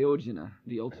the prayojana,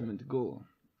 the ultimate goal.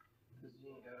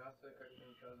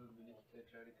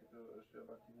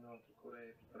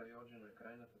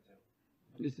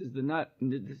 This is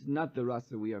not the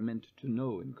rasa we are meant to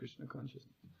know in Krishna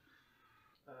consciousness.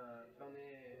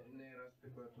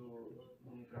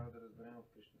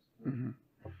 Mm-hmm.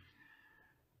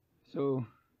 So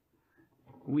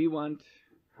we want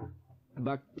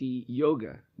bhakti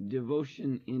yoga,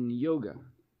 devotion in yoga.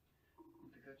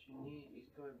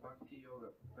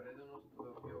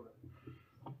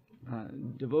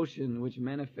 Devotion which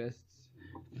manifests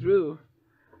through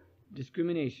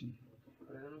discrimination,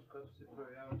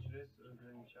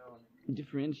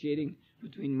 differentiating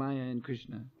between Maya and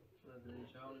Krishna.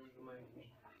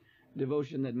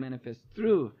 Devotion that manifests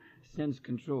through sense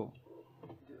control.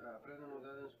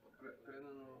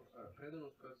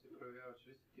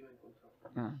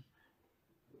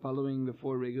 Following the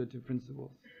four regulative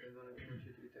principles.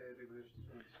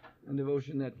 And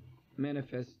devotion that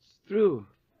manifests through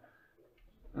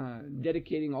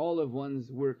dedicating all of one's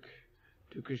work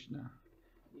to Krishna.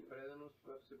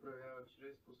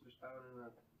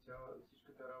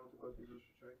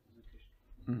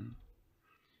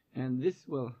 And this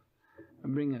will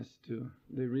bring us to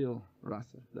the real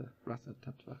rasa, the rasa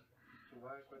tattva.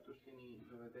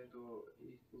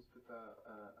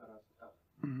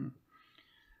 Mm-hmm.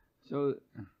 So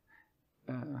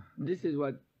this is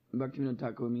what Bhaktivinoda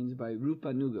Thakur means by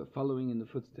Rupa Nuga, following in the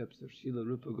footsteps of Srila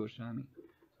Rupa Goswami.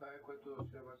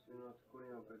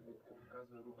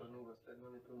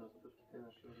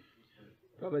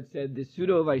 Prabhupada said the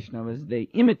pseudo Vaishnavas, they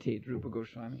imitate Rupa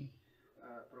Goswami.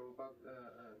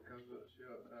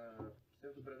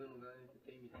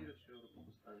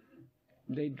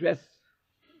 They dress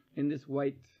in this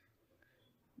white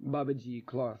Babaji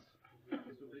cloth.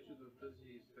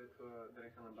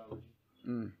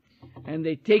 And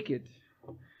they take it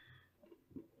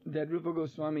that Rupa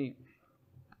Goswami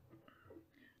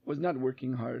was not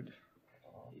working hard.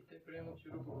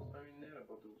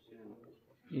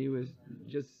 He was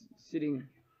just sitting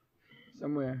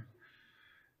somewhere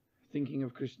thinking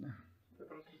of Krishna.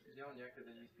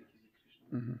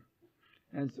 Mm-hmm.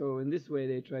 And so in this way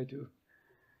they try to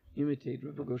imitate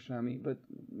Rupa Goswami, but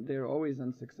they're always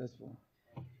unsuccessful.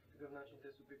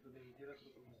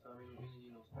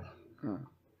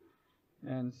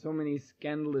 And so many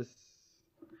scandalous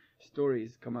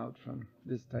stories come out from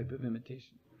this type of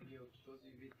imitation.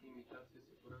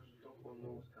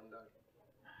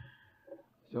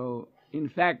 So, in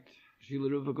fact, Srila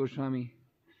Rupa Goswami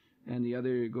and the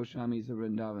other Goswamis of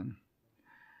Vrindavan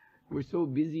were so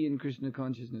busy in Krishna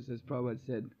consciousness, as Prabhupada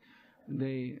said,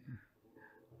 they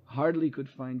hardly could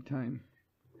find time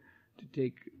to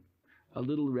take a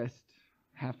little rest,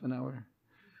 half an hour,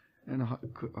 and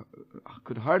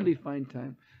could hardly find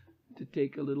time to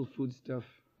take a little foodstuff.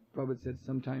 Prabhupada said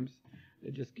sometimes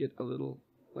they just get a little,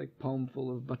 like, palmful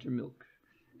of buttermilk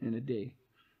in a day.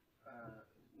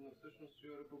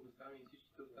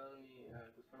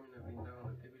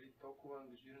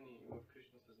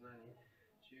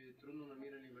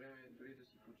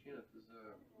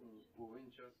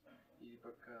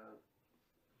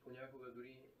 Понякога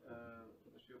дори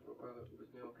Шрила Прабхупада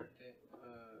обяснява как те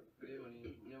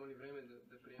нямали време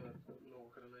да приемат много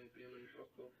храна и приемали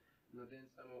просто на ден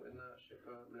само една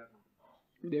шепа мляко.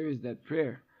 There is that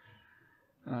prayer.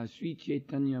 Sri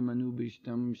Chaitanya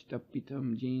Manubhishtam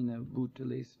Shtapitam Jena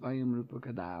Bhutale Svayam Rupa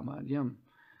Kadamadyam.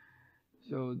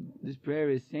 So this prayer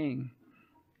is saying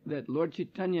that Lord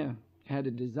Chaitanya had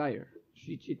a desire.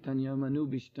 Sri Chaitanya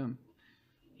Manubhishtam.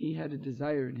 He had a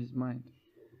desire in his mind.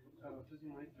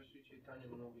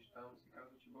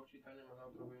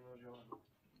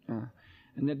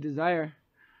 And that desire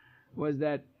was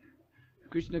that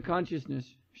Krishna consciousness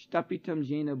Shtapitam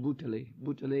jena bhutale.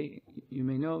 Bhutale, you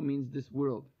may know, means this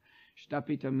world.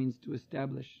 Shtapita means to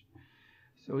establish.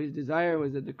 So his desire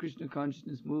was that the Krishna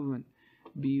consciousness movement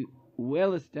be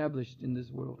well established in this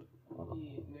world.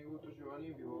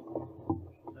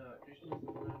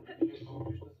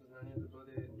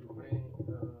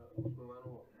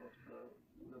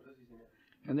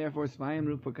 And therefore, Svayam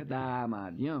Rupa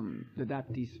Kadamadhyam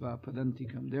Dadati Sva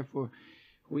Padantikam. Therefore,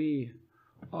 we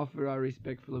offer our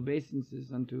respectful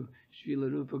obeisances unto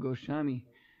Srila Rupa Goswami,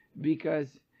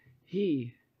 because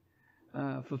he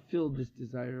fulfilled this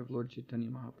desire of Lord Chaitanya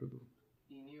Mahaprabhu.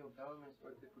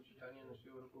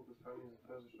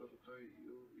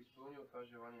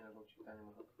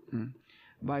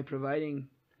 By providing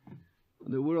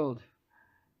the world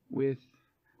with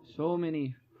so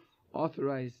many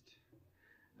authorized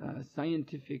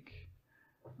scientific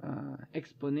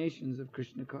explanations of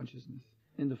Krishna consciousness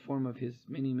in the form of his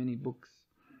many, many books.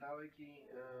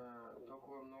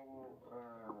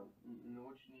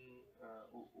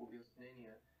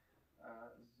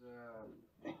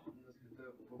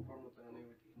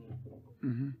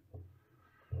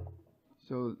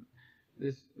 So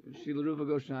this Srila Rupa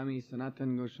Goswami,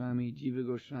 Sanatana Goswami, Jiva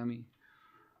Goswami,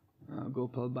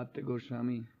 Gopal Bhatta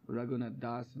Goswami, Raghunath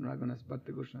Das and Raghunath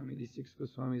Bhatta Goswami, these 6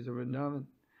 Goswamis of Vrindavan,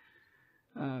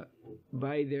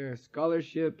 by their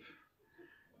scholarship,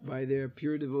 by their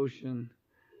pure devotion,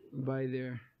 by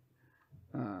their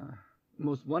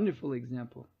most wonderful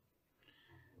example,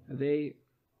 they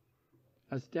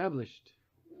established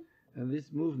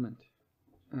this movement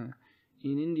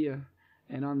in India,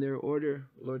 and on their order,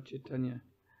 Lord Chaitanya,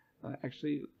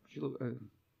 Srila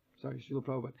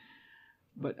Prabhupada,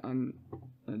 but on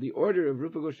the order of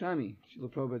Rupa Goswami, Srila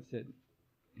Prabhupada said,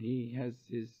 he has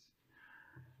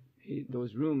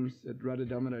those rooms at Radha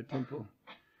Damodar temple,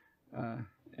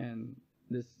 and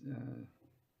this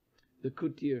the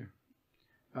kutir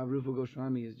of Rupa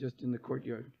Goswami is just in the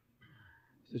courtyard.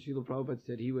 So Srila Prabhupada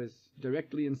said he was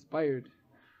directly inspired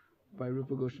by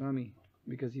Rupa Goswami,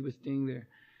 because he was staying there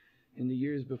in the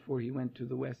years before he went to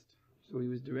the West. So he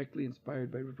was directly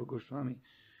inspired by Rupa Goswami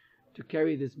to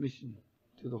carry this mission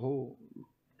to the whole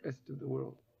rest of the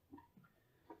world.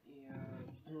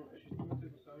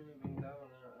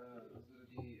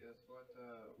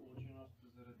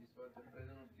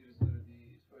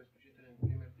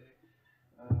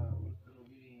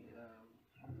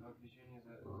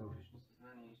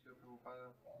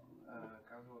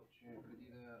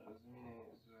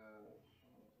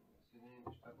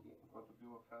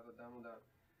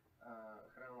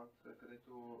 Храмът,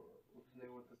 където от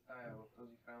неговата стая, в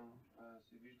този храм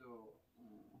се виждал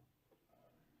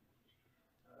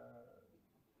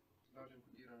важен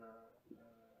кодира на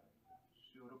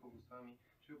Шрила Рупа Госвами.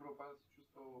 Шрила Прабхупада се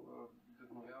чувствал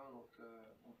вдъхновяван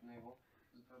от него,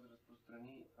 за това да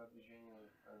разпространи това движение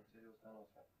в целия останал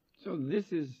свят. So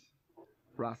this is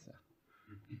rasa.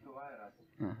 Това е раса.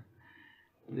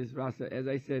 This rasa, as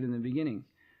I said in the beginning,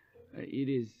 it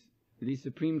is the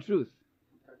supreme truth.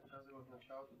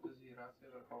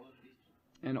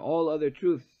 And all other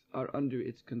truths are under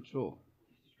its control.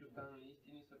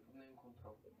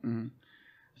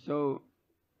 So,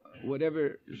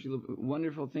 whatever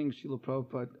wonderful things Srila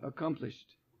Prabhupada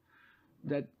accomplished,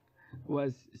 that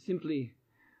was simply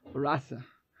rasa,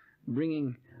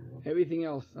 bringing everything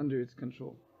else under its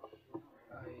control.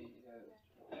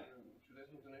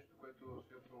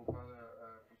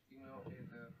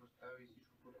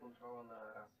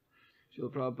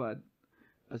 Srila Prabhupada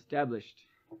established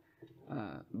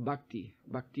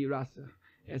bhakti rasa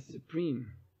as supreme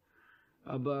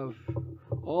above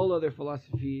all other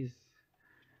philosophies,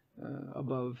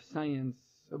 above science,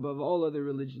 above all other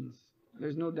religions.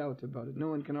 There's no doubt about it. No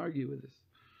one can argue with this.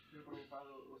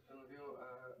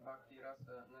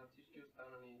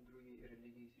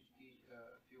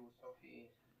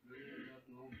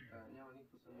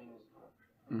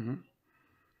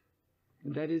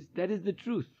 That is the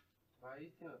truth.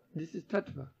 This is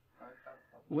tattva.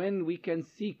 When we can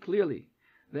see clearly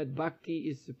that bhakti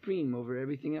is supreme over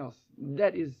everything else,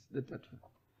 that is the tattva.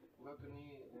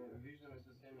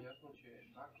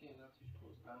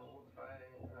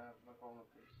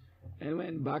 And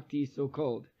when bhakti,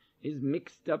 so-called, is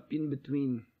mixed up in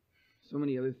between so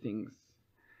many other things,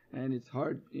 and it's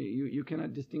hard, you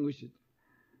cannot distinguish it.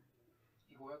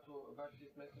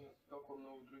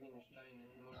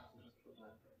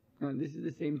 This is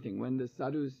the same thing. When the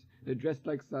sadhus, they're dressed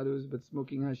like sadhus but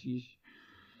smoking hashish.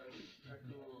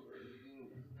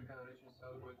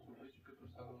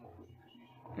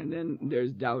 And then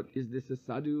there's doubt, is this a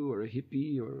sadhu or a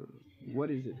hippie or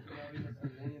what is it?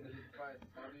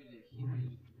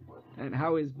 And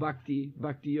how is bhakti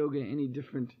yoga any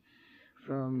different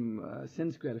from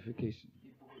sense gratification?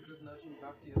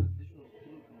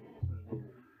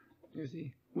 You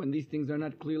see, when these things are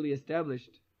not clearly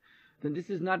established, then this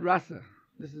is not rasa.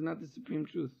 This is not the supreme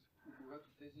truth.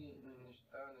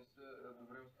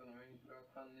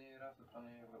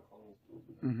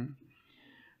 Mm-hmm.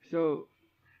 So,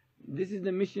 this is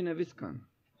the mission of ISKCON.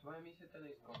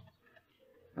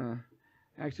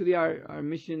 Actually, our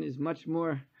mission is much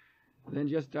more than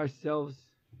just ourselves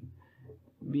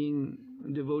being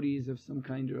devotees of some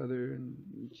kind or other and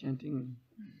chanting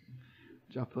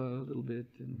japa a little bit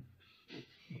and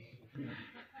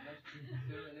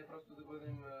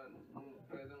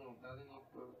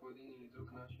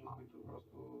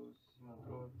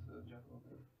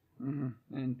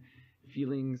and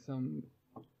feeling some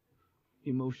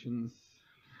emotions.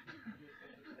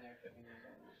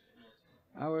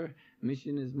 Our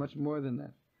mission is much more than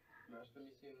that.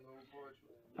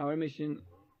 Our mission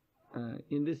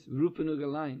in this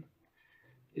Rupanuga line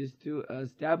is to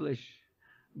establish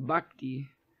bhakti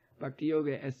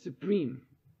yoga as supreme,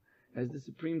 as the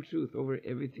supreme truth over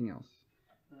everything else.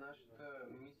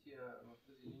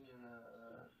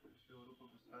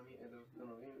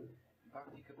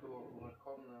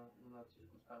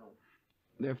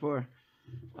 Therefore,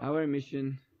 our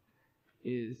mission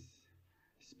is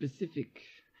specific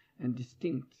and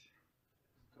distinct.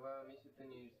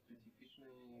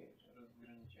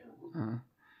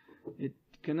 It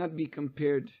cannot be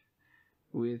compared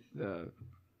with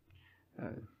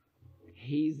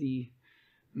hazy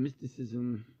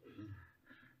mysticism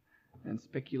and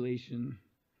speculation,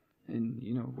 and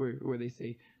where they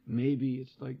say maybe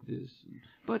it's like this,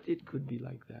 but it could be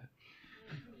like that.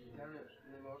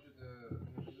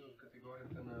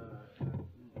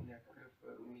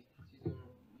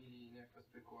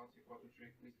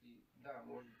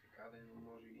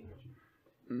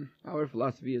 Our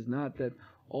philosophy is not that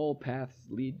all paths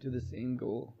lead to the same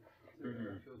goal,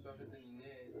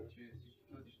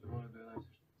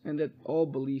 and that all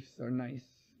beliefs are nice,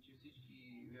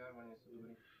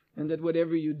 and that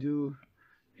whatever you do,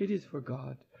 it is for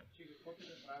God.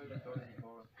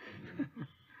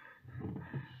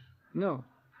 No,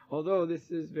 although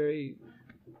this is very,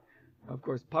 of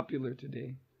course, popular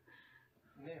today.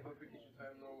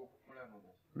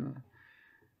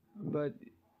 But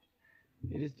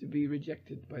it is to be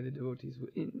rejected by the devotees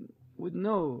with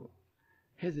no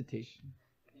hesitation.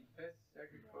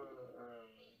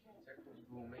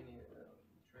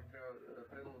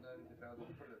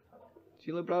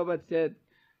 Srila Prabhupada said,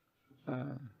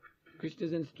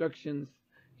 Krishna's instructions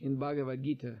in Bhagavad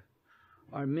Gita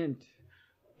are meant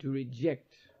to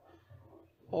reject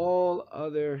all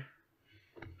other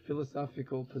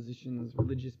philosophical positions,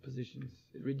 religious positions.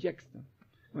 It rejects them.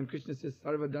 When Krishna says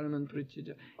Sarva Dharman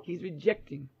Parityajya, he's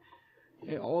rejecting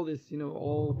all this,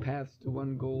 all paths to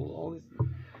one goal,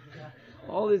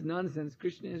 all this nonsense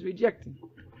Krishna is rejecting.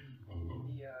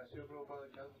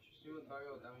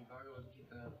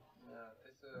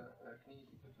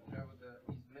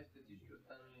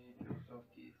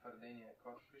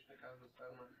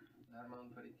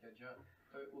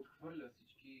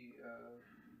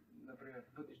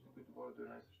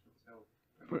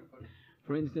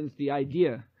 For instance, the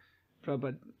idea,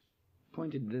 Prabhupada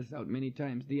pointed this out many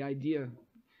times, the idea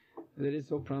that is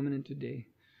so prominent today,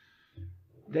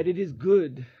 that it is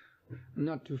good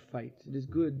not to fight, it is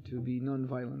good to be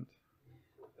non-violent.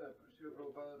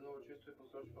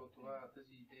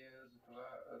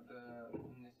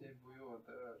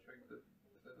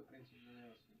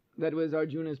 That was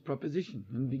Arjuna's proposition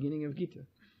in the beginning of Gita.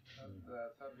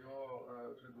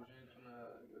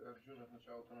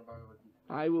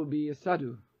 I will be a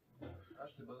sadhu.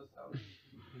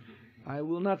 I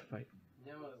will not fight.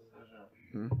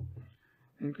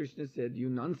 And Krishna said, you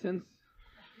nonsense.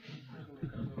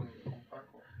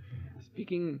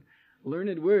 Speaking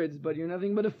learned words, but you're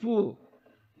nothing but a fool.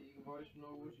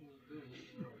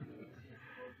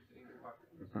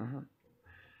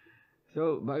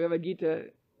 So Bhagavad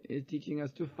Gita is teaching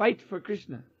us to fight for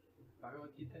Krishna.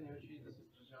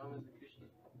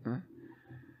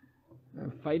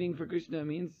 Fighting for Krishna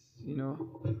means,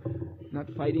 not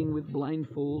fighting with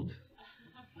blindfold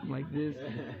like this,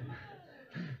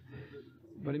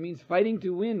 but it means fighting to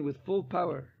win with full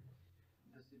power.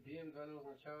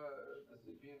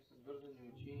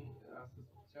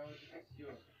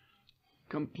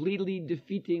 Completely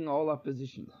defeating all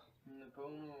opposition.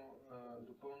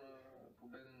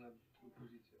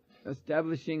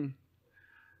 Establishing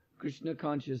Krishna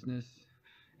consciousness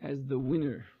as the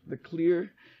winner, the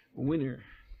clear winner,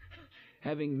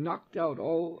 having knocked out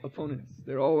all opponents.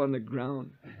 They're all on the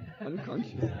ground.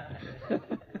 unconscious.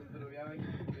 Установявайки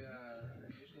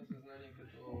лично съзнание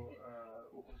като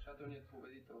окончателният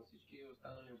победител, всички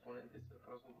останали опоненти са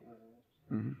проснати на земята.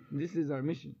 This is our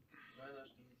mission. Това е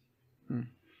нашата мисия.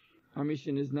 Our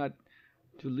mission is not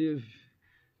to live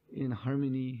in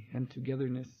harmony and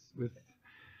togetherness with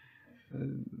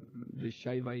the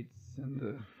Shaivites and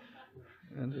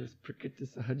the Prakriti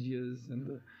Sahajas and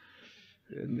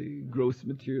the gross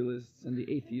materialists and the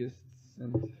atheists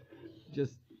and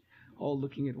just all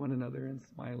looking at one another and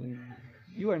smiling.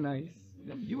 You are nice.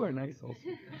 You are nice also.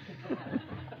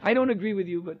 I don't agree with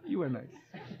you, but you are nice.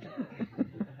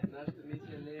 Нашата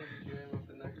мисия не е да живеем в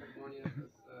една хармония с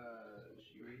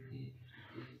шиваити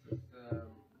и с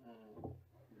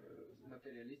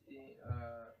материалисти,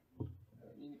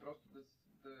 и просто да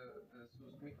се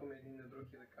усмихваме един на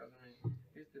друг и да казваме: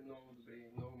 вие сте много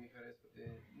добри, много ми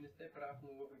харесвате, не сте прав, но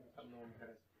въпреки това много ми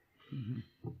харесвате.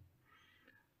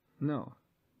 No.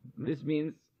 This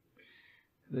means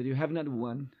that you have not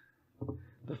won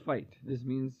the fight. This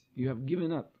means you have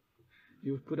given up.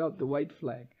 You have put out the white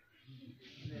flag.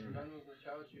 Това не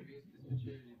означава, че вие сте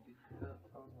спечелили битката,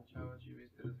 това означава, че вие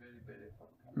сте развели белия флаг.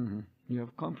 You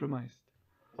have compromised.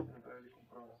 Сте направили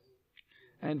компромис.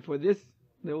 And for this,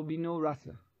 there will be no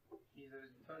rasa. И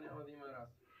заради това няма да има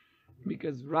раса.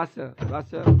 Because rasa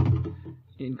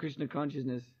in Krishna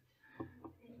consciousness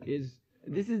is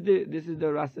this is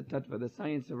the rasa tattva, the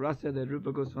science of rasa that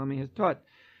Rupa Goswami has taught.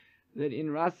 That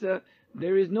in rasa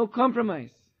there is no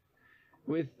compromise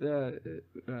with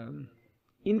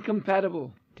incompatible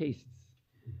tastes.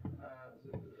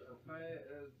 Това е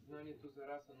знанието за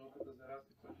раса, науката за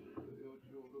раса, което е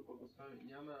учил Рупа Госвами.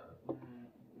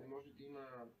 Не може да има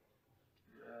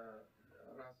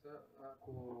раса,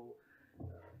 ако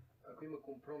има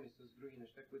компромис с други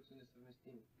неща, които са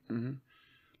несъвместими.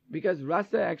 Because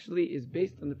rasa actually is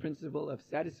based on the principle of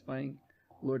satisfying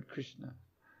Lord Krishna.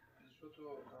 Защото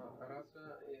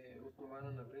раса е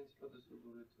основана на принципа да се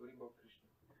удовлетвори Бог Кришна.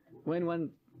 When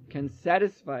one can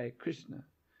satisfy Krishna,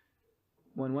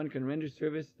 when one can render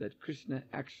service that Krishna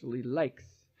actually likes,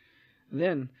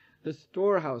 then the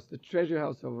storehouse, the treasure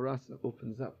house of rasa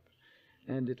opens up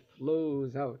and it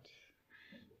flows out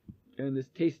and this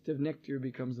taste of nectar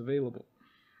becomes available.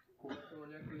 Когато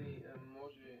някой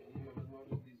има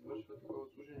възможност да извършва такова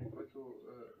служение, което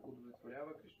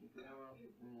удовлетворява Кришна, тогава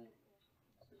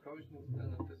съкровищницата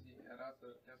на тази раса,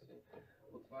 тя се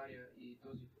отваря и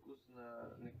този вкус на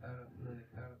нектара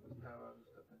става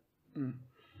достъпен.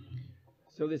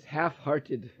 So this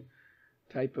half-hearted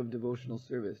type of devotional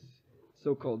service,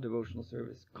 so-called devotional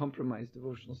service, compromised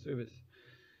devotional service,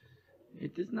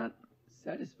 it does not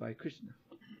satisfy Krishna.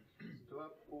 Това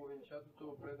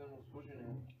половинчатото предано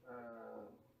служение,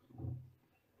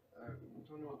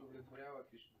 то не удовлетворява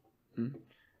Кришна.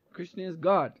 Krishna is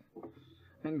God,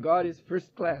 and God is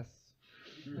first class.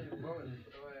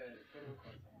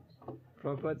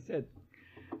 Prabhupada said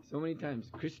so many times,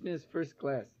 Krishna is first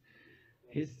class.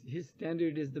 His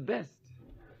standard is the best.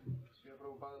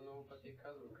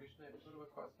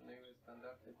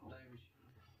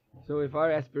 So if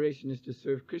our aspiration is to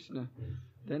serve Krishna,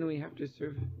 then we have to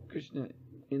serve Krishna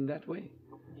in that way.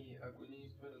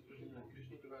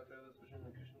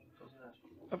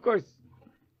 Of course,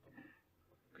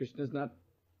 Krishna is not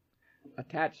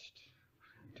attached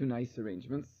to nice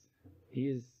arrangements. He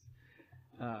is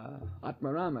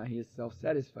Atmarama, he is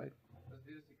self-satisfied.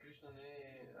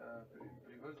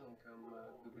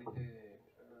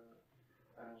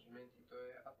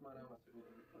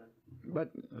 But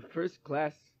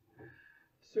first-class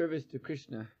service to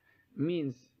Krishna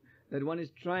means that one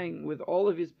is trying with all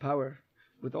of his power,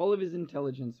 with all of his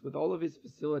intelligence, with all of his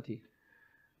facility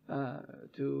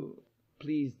to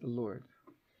please the Lord.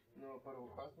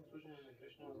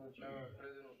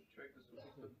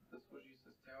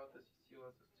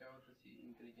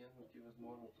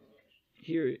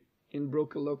 Here in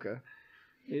Brokaloka,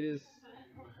 it is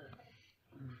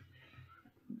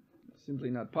simply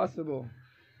not possible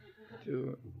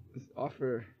to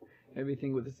offer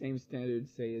everything with the same standards,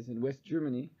 say, as in West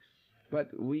Germany, but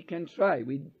we can try.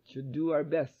 We should do our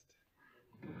best.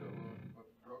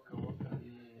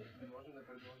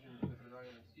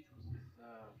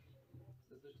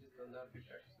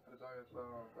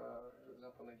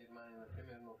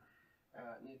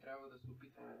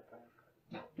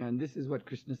 And this is what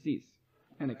Krishna sees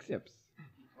and accepts.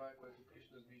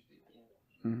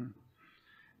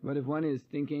 But if one is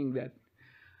thinking that,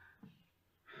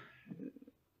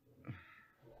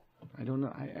 I don't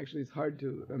know, actually it's hard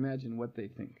to imagine what they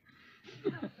think.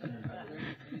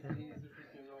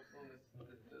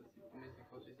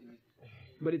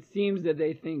 But it seems that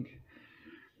they think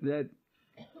that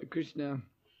Krishna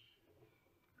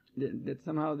that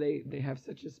somehow they have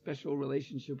such a special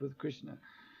relationship with Krishna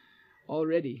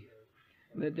already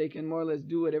that they can more or less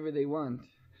do whatever they want,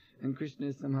 and Krishna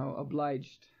is somehow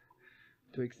obliged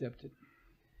to accept it.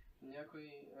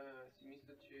 Някои си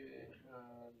мислят, че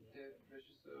те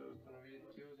вече са установили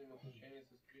такива взаимоотношения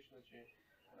с Кришна, че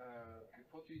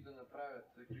каквото и да направят,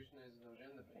 Кришна е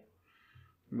задължен да приеме.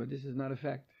 But this is not a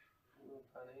fact. Но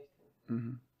това не е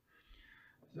истина.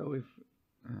 So if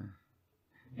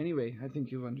anyway, I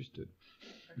think you've understood.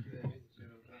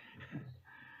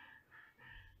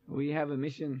 We have a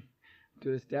mission to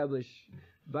establish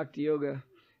Bhakti Yoga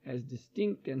as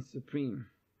distinct and supreme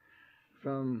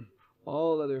from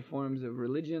all other forms of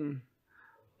religion,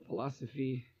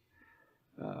 philosophy,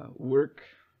 work,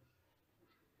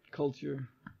 culture.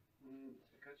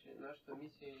 Така че нашата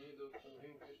мисия е ние да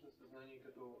установим Кришна съзнание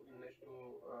като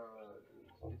нещо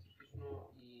специфично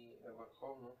и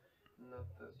върховно над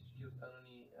всички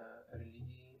останали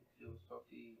религии,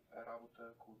 философии,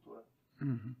 работа, култура.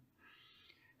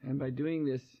 And by doing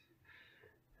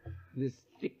this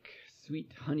thick,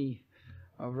 sweet honey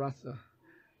of rasa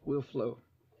will flow.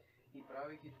 И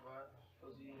правейки това,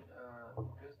 този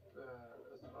гъст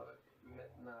сладък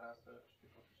мед на раса ще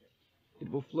потече. It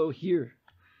will flow here,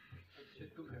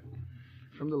 Потече тук.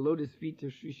 from the lotus feet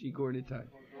of Sri Sri Gaurnitai.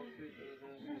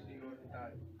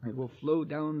 It will flow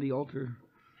down the altar,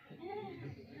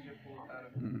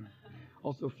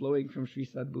 also flowing from Sri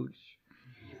Sadbuj.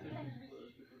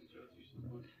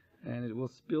 And it will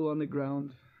spill on the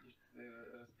ground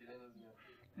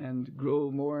and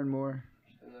grow more and more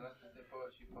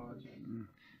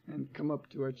and come up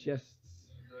to our chests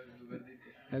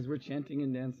as we're chanting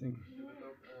and dancing,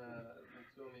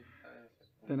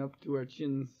 then up to our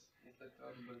chins,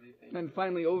 and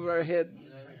finally over our head,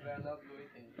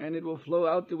 and it will flow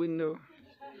out the window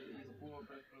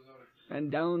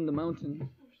and down the mountain,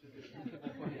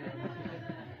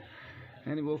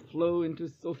 and it will flow into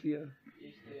Sofia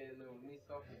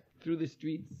through the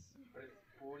streets,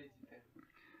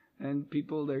 and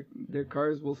people, their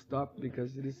cars will stop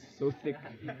because it is so thick.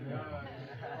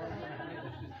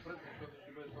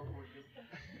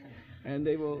 And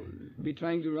they will be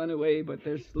trying to run away, but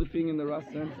they're slipping in the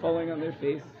rasa and falling on their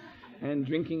face and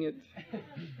drinking it.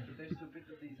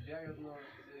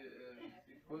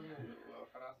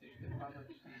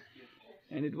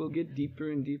 And it will get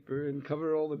deeper and deeper and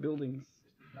cover all the buildings.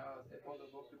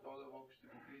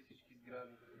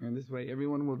 And this way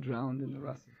everyone will drown in the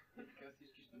rasa.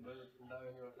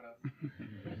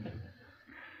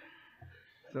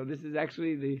 So this is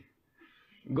actually the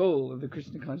goal of the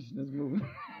Krishna consciousness movement.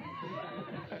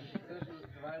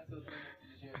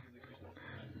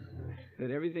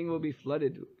 That everything will be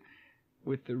flooded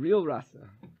with the real rasa.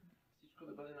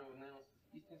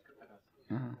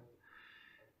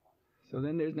 So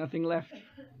then there's nothing left.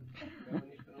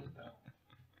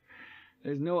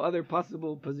 There's no other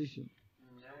possible position.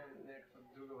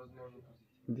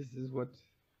 This is what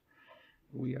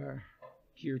we are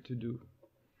here to do.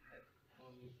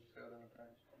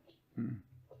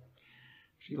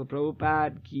 Srila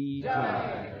Prabhupada ki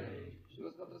jai.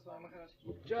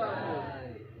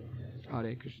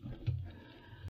 Hare Krishna.